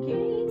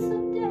gates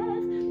of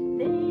death,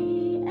 they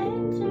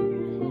enter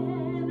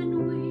heaven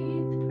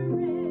with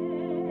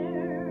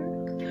prayer.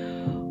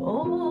 O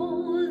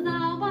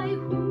thou by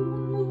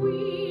whom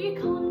we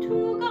come to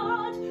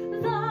God,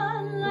 the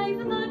life,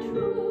 the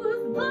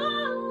truth, the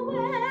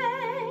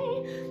way,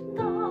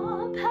 the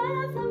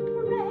path of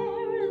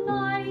prayer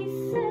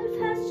thyself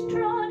hast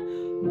trod,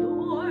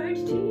 Lord,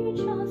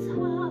 teach us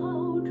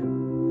how to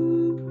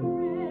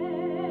pray.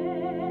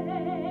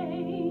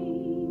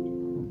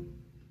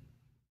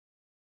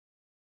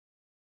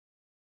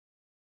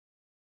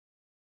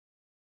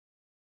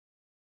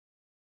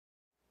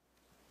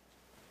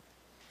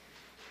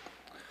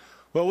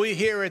 Well, we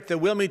here at the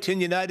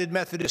Wilmington United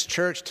Methodist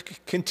Church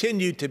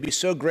continue to be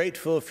so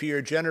grateful for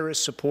your generous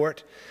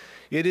support.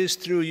 It is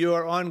through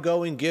your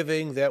ongoing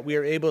giving that we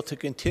are able to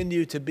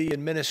continue to be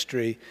in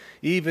ministry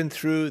even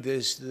through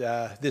this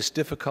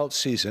difficult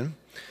season.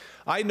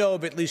 I know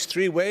of at least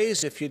 3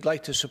 ways if you'd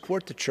like to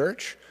support the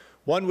church.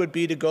 One would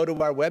be to go to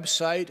our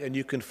website and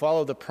you can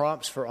follow the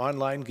prompts for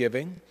online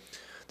giving.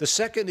 The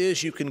second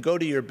is you can go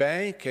to your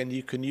bank and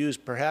you can use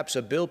perhaps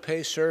a bill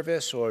pay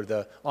service or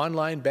the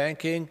online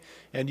banking,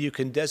 and you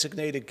can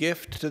designate a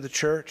gift to the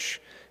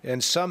church.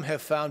 And some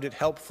have found it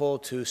helpful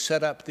to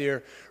set up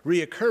their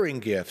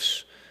reoccurring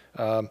gifts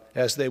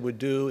as they would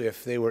do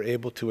if they were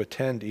able to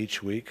attend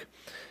each week.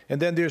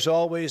 And then there's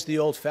always the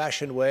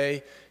old-fashioned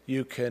way.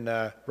 You can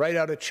write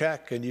out a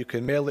check and you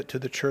can mail it to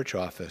the church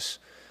office.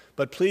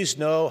 But please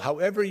know,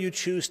 however you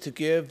choose to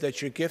give,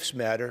 that your gifts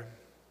matter.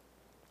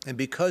 And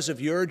because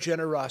of your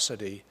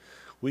generosity,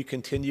 we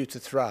continue to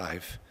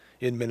thrive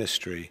in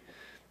ministry.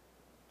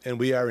 And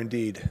we are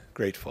indeed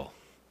grateful.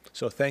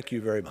 So thank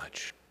you very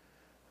much.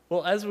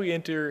 Well, as we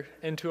enter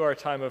into our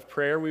time of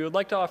prayer, we would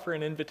like to offer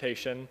an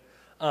invitation.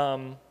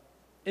 In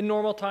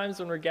normal times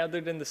when we're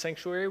gathered in the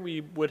sanctuary, we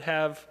would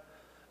have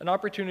an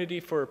opportunity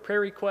for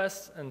prayer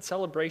requests and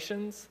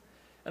celebrations.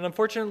 And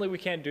unfortunately, we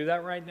can't do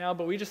that right now,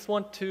 but we just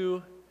want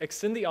to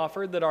extend the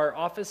offer that our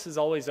office is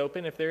always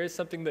open. If there is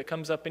something that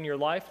comes up in your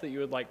life that you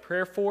would like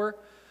prayer for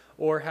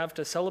or have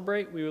to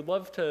celebrate, we would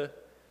love to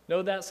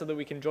know that so that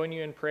we can join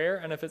you in prayer.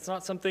 And if it's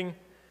not something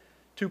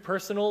too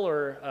personal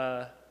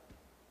or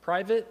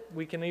private,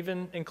 we can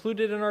even include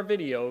it in our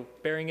video,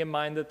 bearing in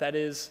mind that that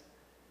is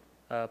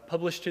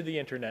published to the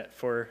internet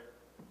for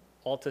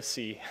all to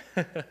see.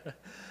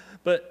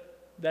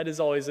 But that is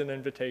always an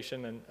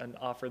invitation and an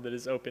offer that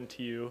is open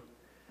to you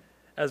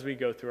as we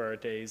go through our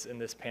days in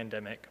this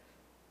pandemic.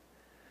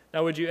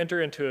 Now, would you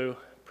enter into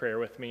prayer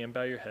with me and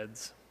bow your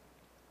heads?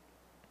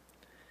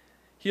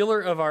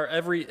 Healer of our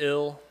every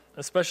ill,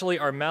 especially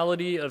our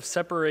malady of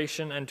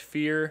separation and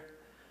fear,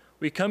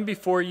 we come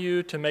before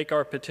you to make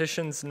our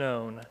petitions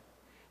known.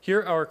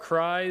 Hear our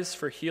cries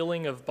for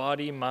healing of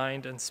body,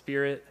 mind, and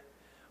spirit.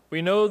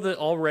 We know that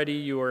already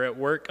you are at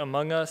work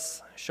among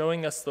us,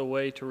 showing us the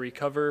way to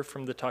recover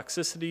from the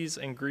toxicities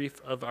and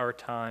grief of our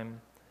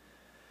time.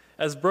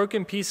 As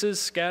broken pieces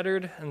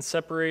scattered and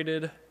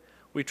separated,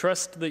 we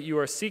trust that you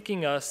are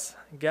seeking us,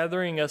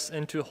 gathering us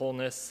into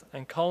wholeness,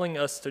 and calling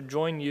us to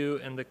join you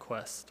in the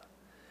quest.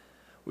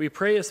 We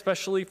pray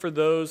especially for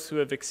those who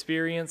have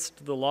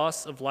experienced the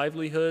loss of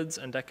livelihoods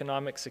and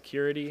economic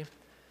security,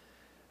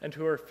 and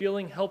who are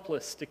feeling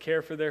helpless to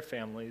care for their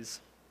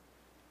families.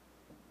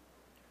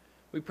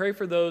 We pray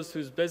for those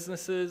whose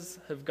businesses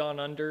have gone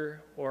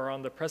under or are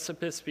on the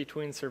precipice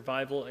between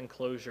survival and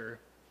closure.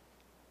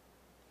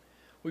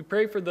 We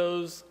pray for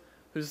those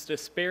whose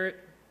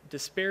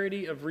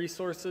disparity of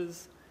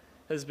resources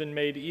has been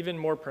made even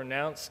more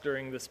pronounced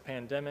during this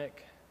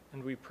pandemic,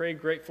 and we pray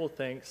grateful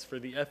thanks for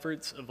the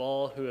efforts of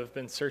all who have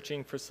been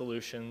searching for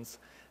solutions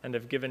and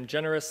have given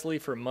generously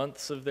for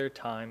months of their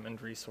time and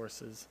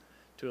resources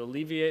to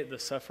alleviate the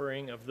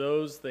suffering of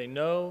those they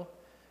know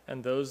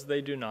and those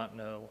they do not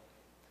know.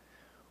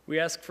 We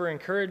ask for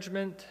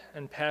encouragement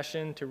and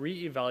passion to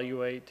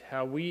reevaluate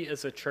how we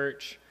as a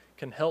church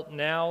can help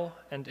now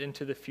and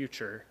into the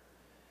future.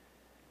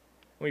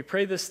 We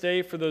pray this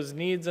day for those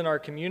needs in our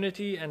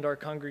community and our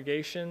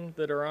congregation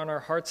that are on our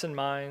hearts and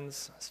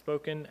minds,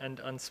 spoken and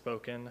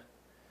unspoken.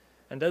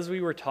 And as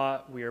we were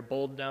taught, we are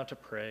bold now to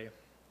pray.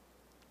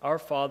 Our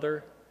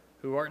Father,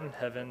 who art in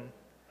heaven,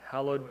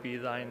 hallowed be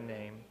thy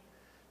name.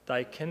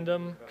 Thy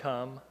kingdom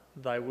come,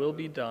 thy will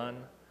be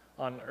done,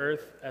 on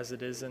earth as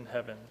it is in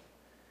heaven.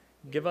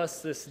 Give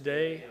us this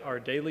day our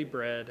daily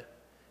bread,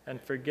 and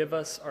forgive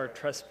us our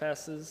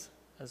trespasses,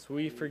 as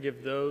we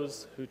forgive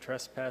those who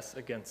trespass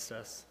against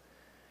us.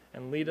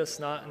 And lead us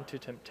not into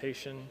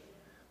temptation,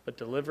 but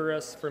deliver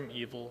us from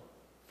evil.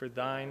 For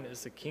thine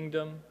is the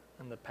kingdom,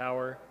 and the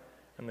power,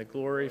 and the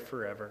glory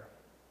forever.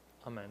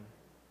 Amen.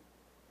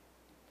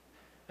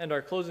 And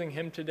our closing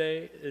hymn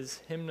today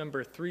is hymn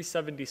number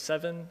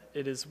 377,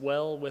 It Is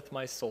Well With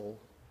My Soul.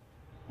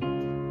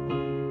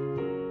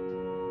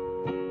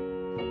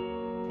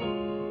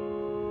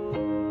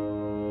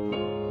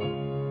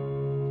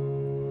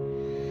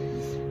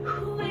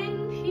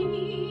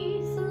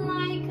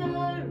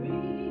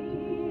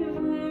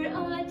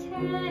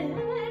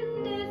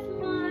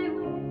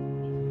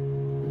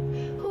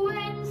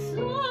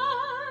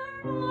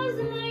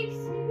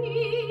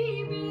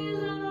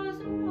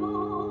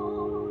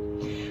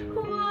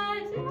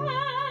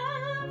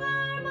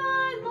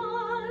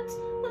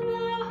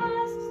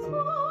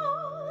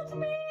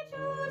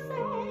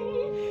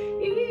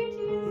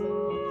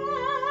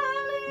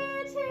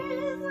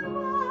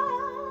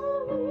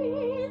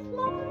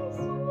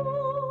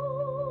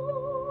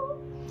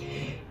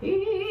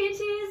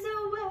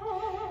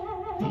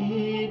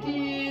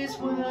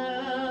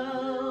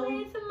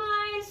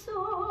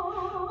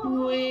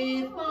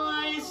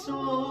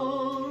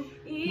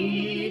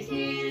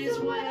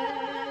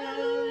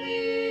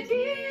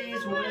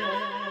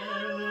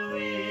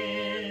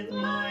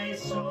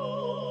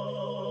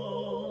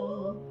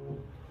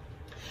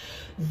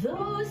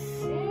 Though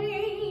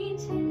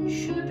Satan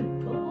should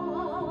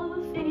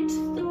buffet,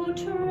 though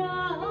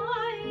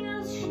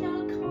trials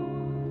shall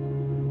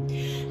come,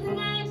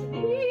 let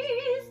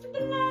this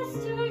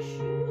blessed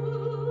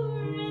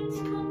assurance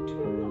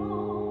control,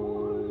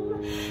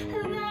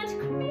 that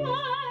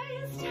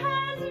Christ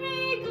has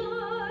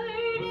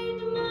regarded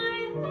my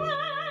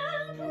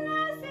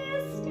helpless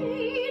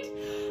estate,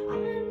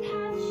 and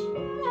hath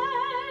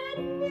shed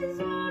his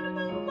own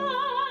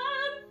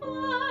blood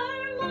for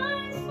my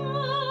soul.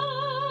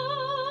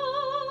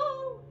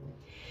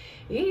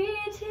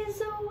 It is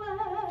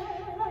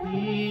well,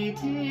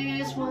 it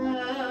is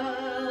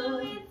well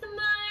with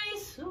my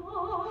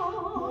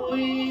soul,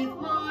 with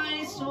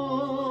my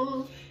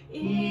soul.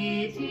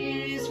 It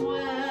is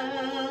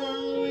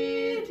well,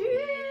 it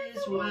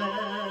is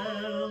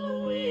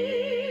well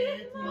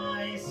with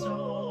my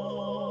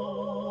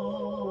soul.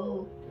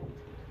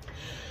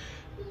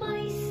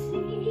 My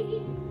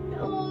sin,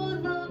 oh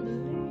the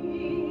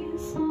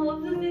bliss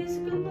of this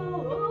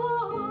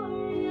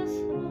glorious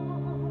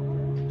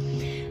thought,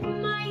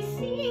 my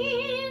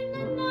sin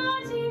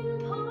not in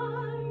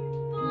part,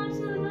 but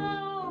the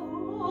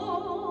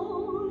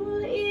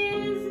whole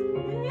is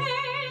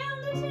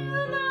nailed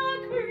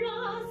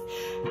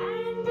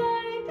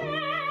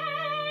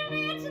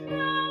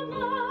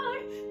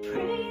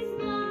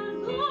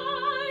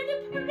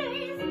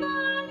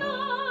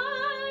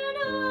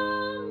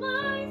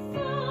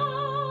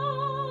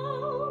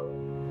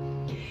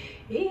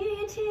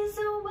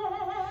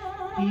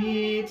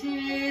It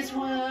is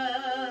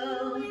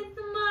well with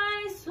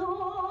my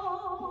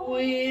soul.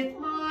 With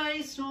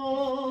my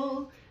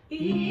soul. It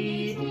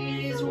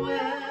is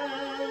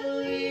well.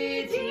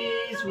 It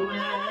is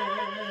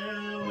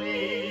well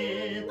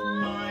with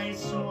my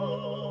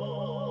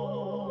soul.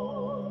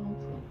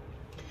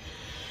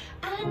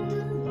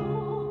 And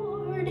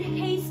Lord,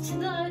 haste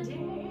the day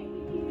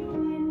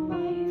when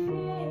my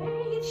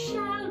faith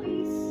shall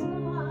be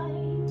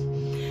sight.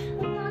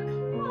 The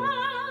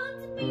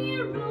clouds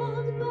be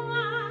rolled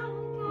back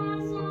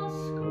as a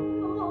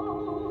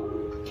scroll.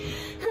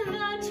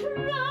 The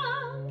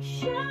trump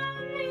shall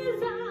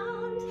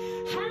resound,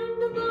 and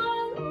the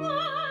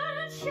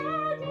Lord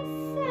shall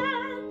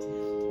descend.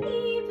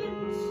 Even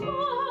so,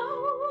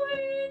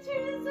 it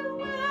is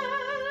well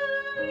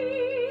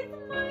with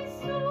my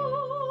soul.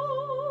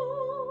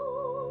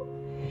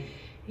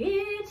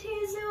 It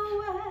is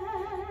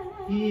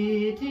well.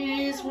 It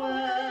is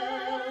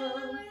well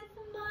with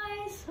my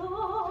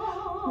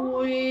soul.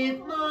 With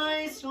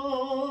my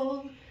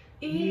soul.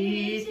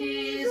 It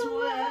is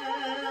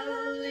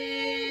well.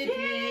 It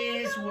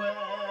is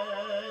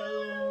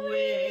well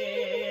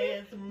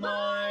with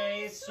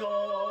my soul.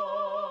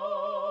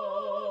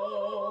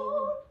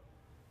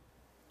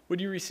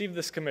 Would you receive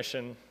this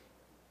commission?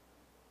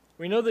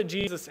 We know that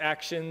Jesus'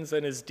 actions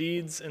and his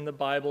deeds in the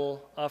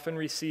Bible often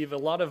receive a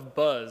lot of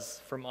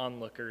buzz from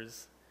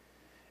onlookers.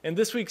 In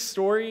this week's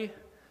story,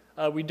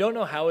 we don't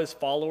know how his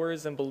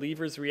followers and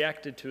believers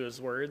reacted to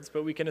his words,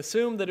 but we can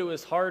assume that it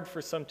was hard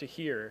for some to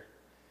hear.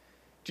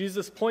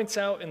 Jesus points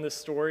out in this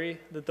story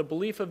that the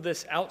belief of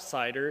this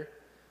outsider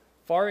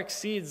far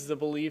exceeds the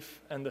belief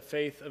and the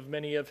faith of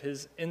many of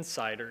his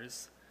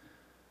insiders,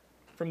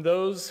 from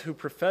those who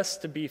profess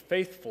to be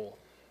faithful.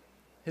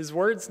 His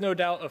words no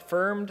doubt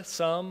affirmed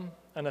some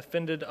and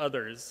offended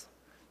others.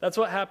 That's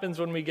what happens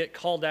when we get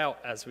called out,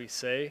 as we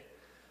say.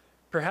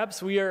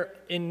 Perhaps we are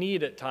in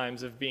need at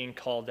times of being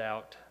called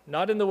out,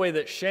 not in the way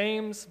that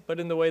shames, but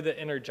in the way that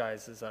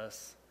energizes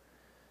us.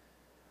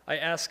 I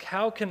ask,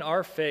 how can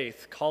our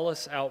faith call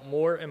us out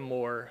more and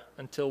more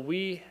until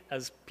we,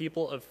 as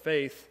people of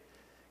faith,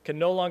 can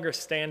no longer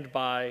stand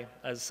by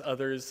as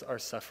others are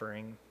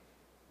suffering?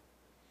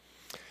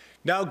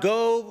 Now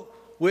go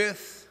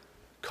with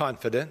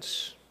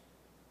confidence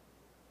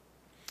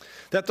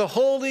that the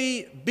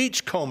holy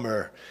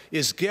beachcomber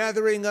is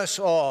gathering us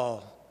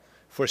all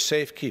for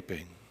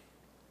safekeeping,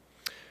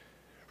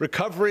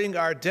 recovering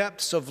our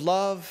depths of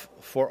love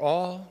for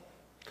all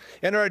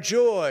and our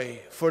joy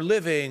for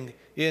living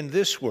in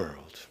this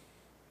world.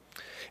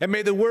 And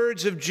may the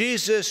words of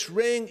Jesus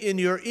ring in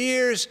your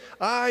ears,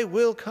 I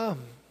will come.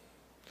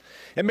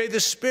 And may the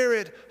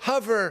Spirit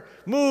hover,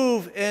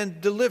 move,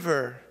 and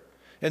deliver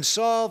and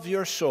solve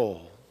your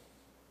soul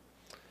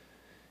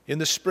in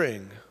the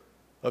spring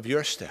of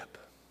your step.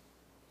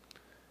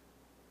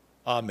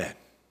 Amen.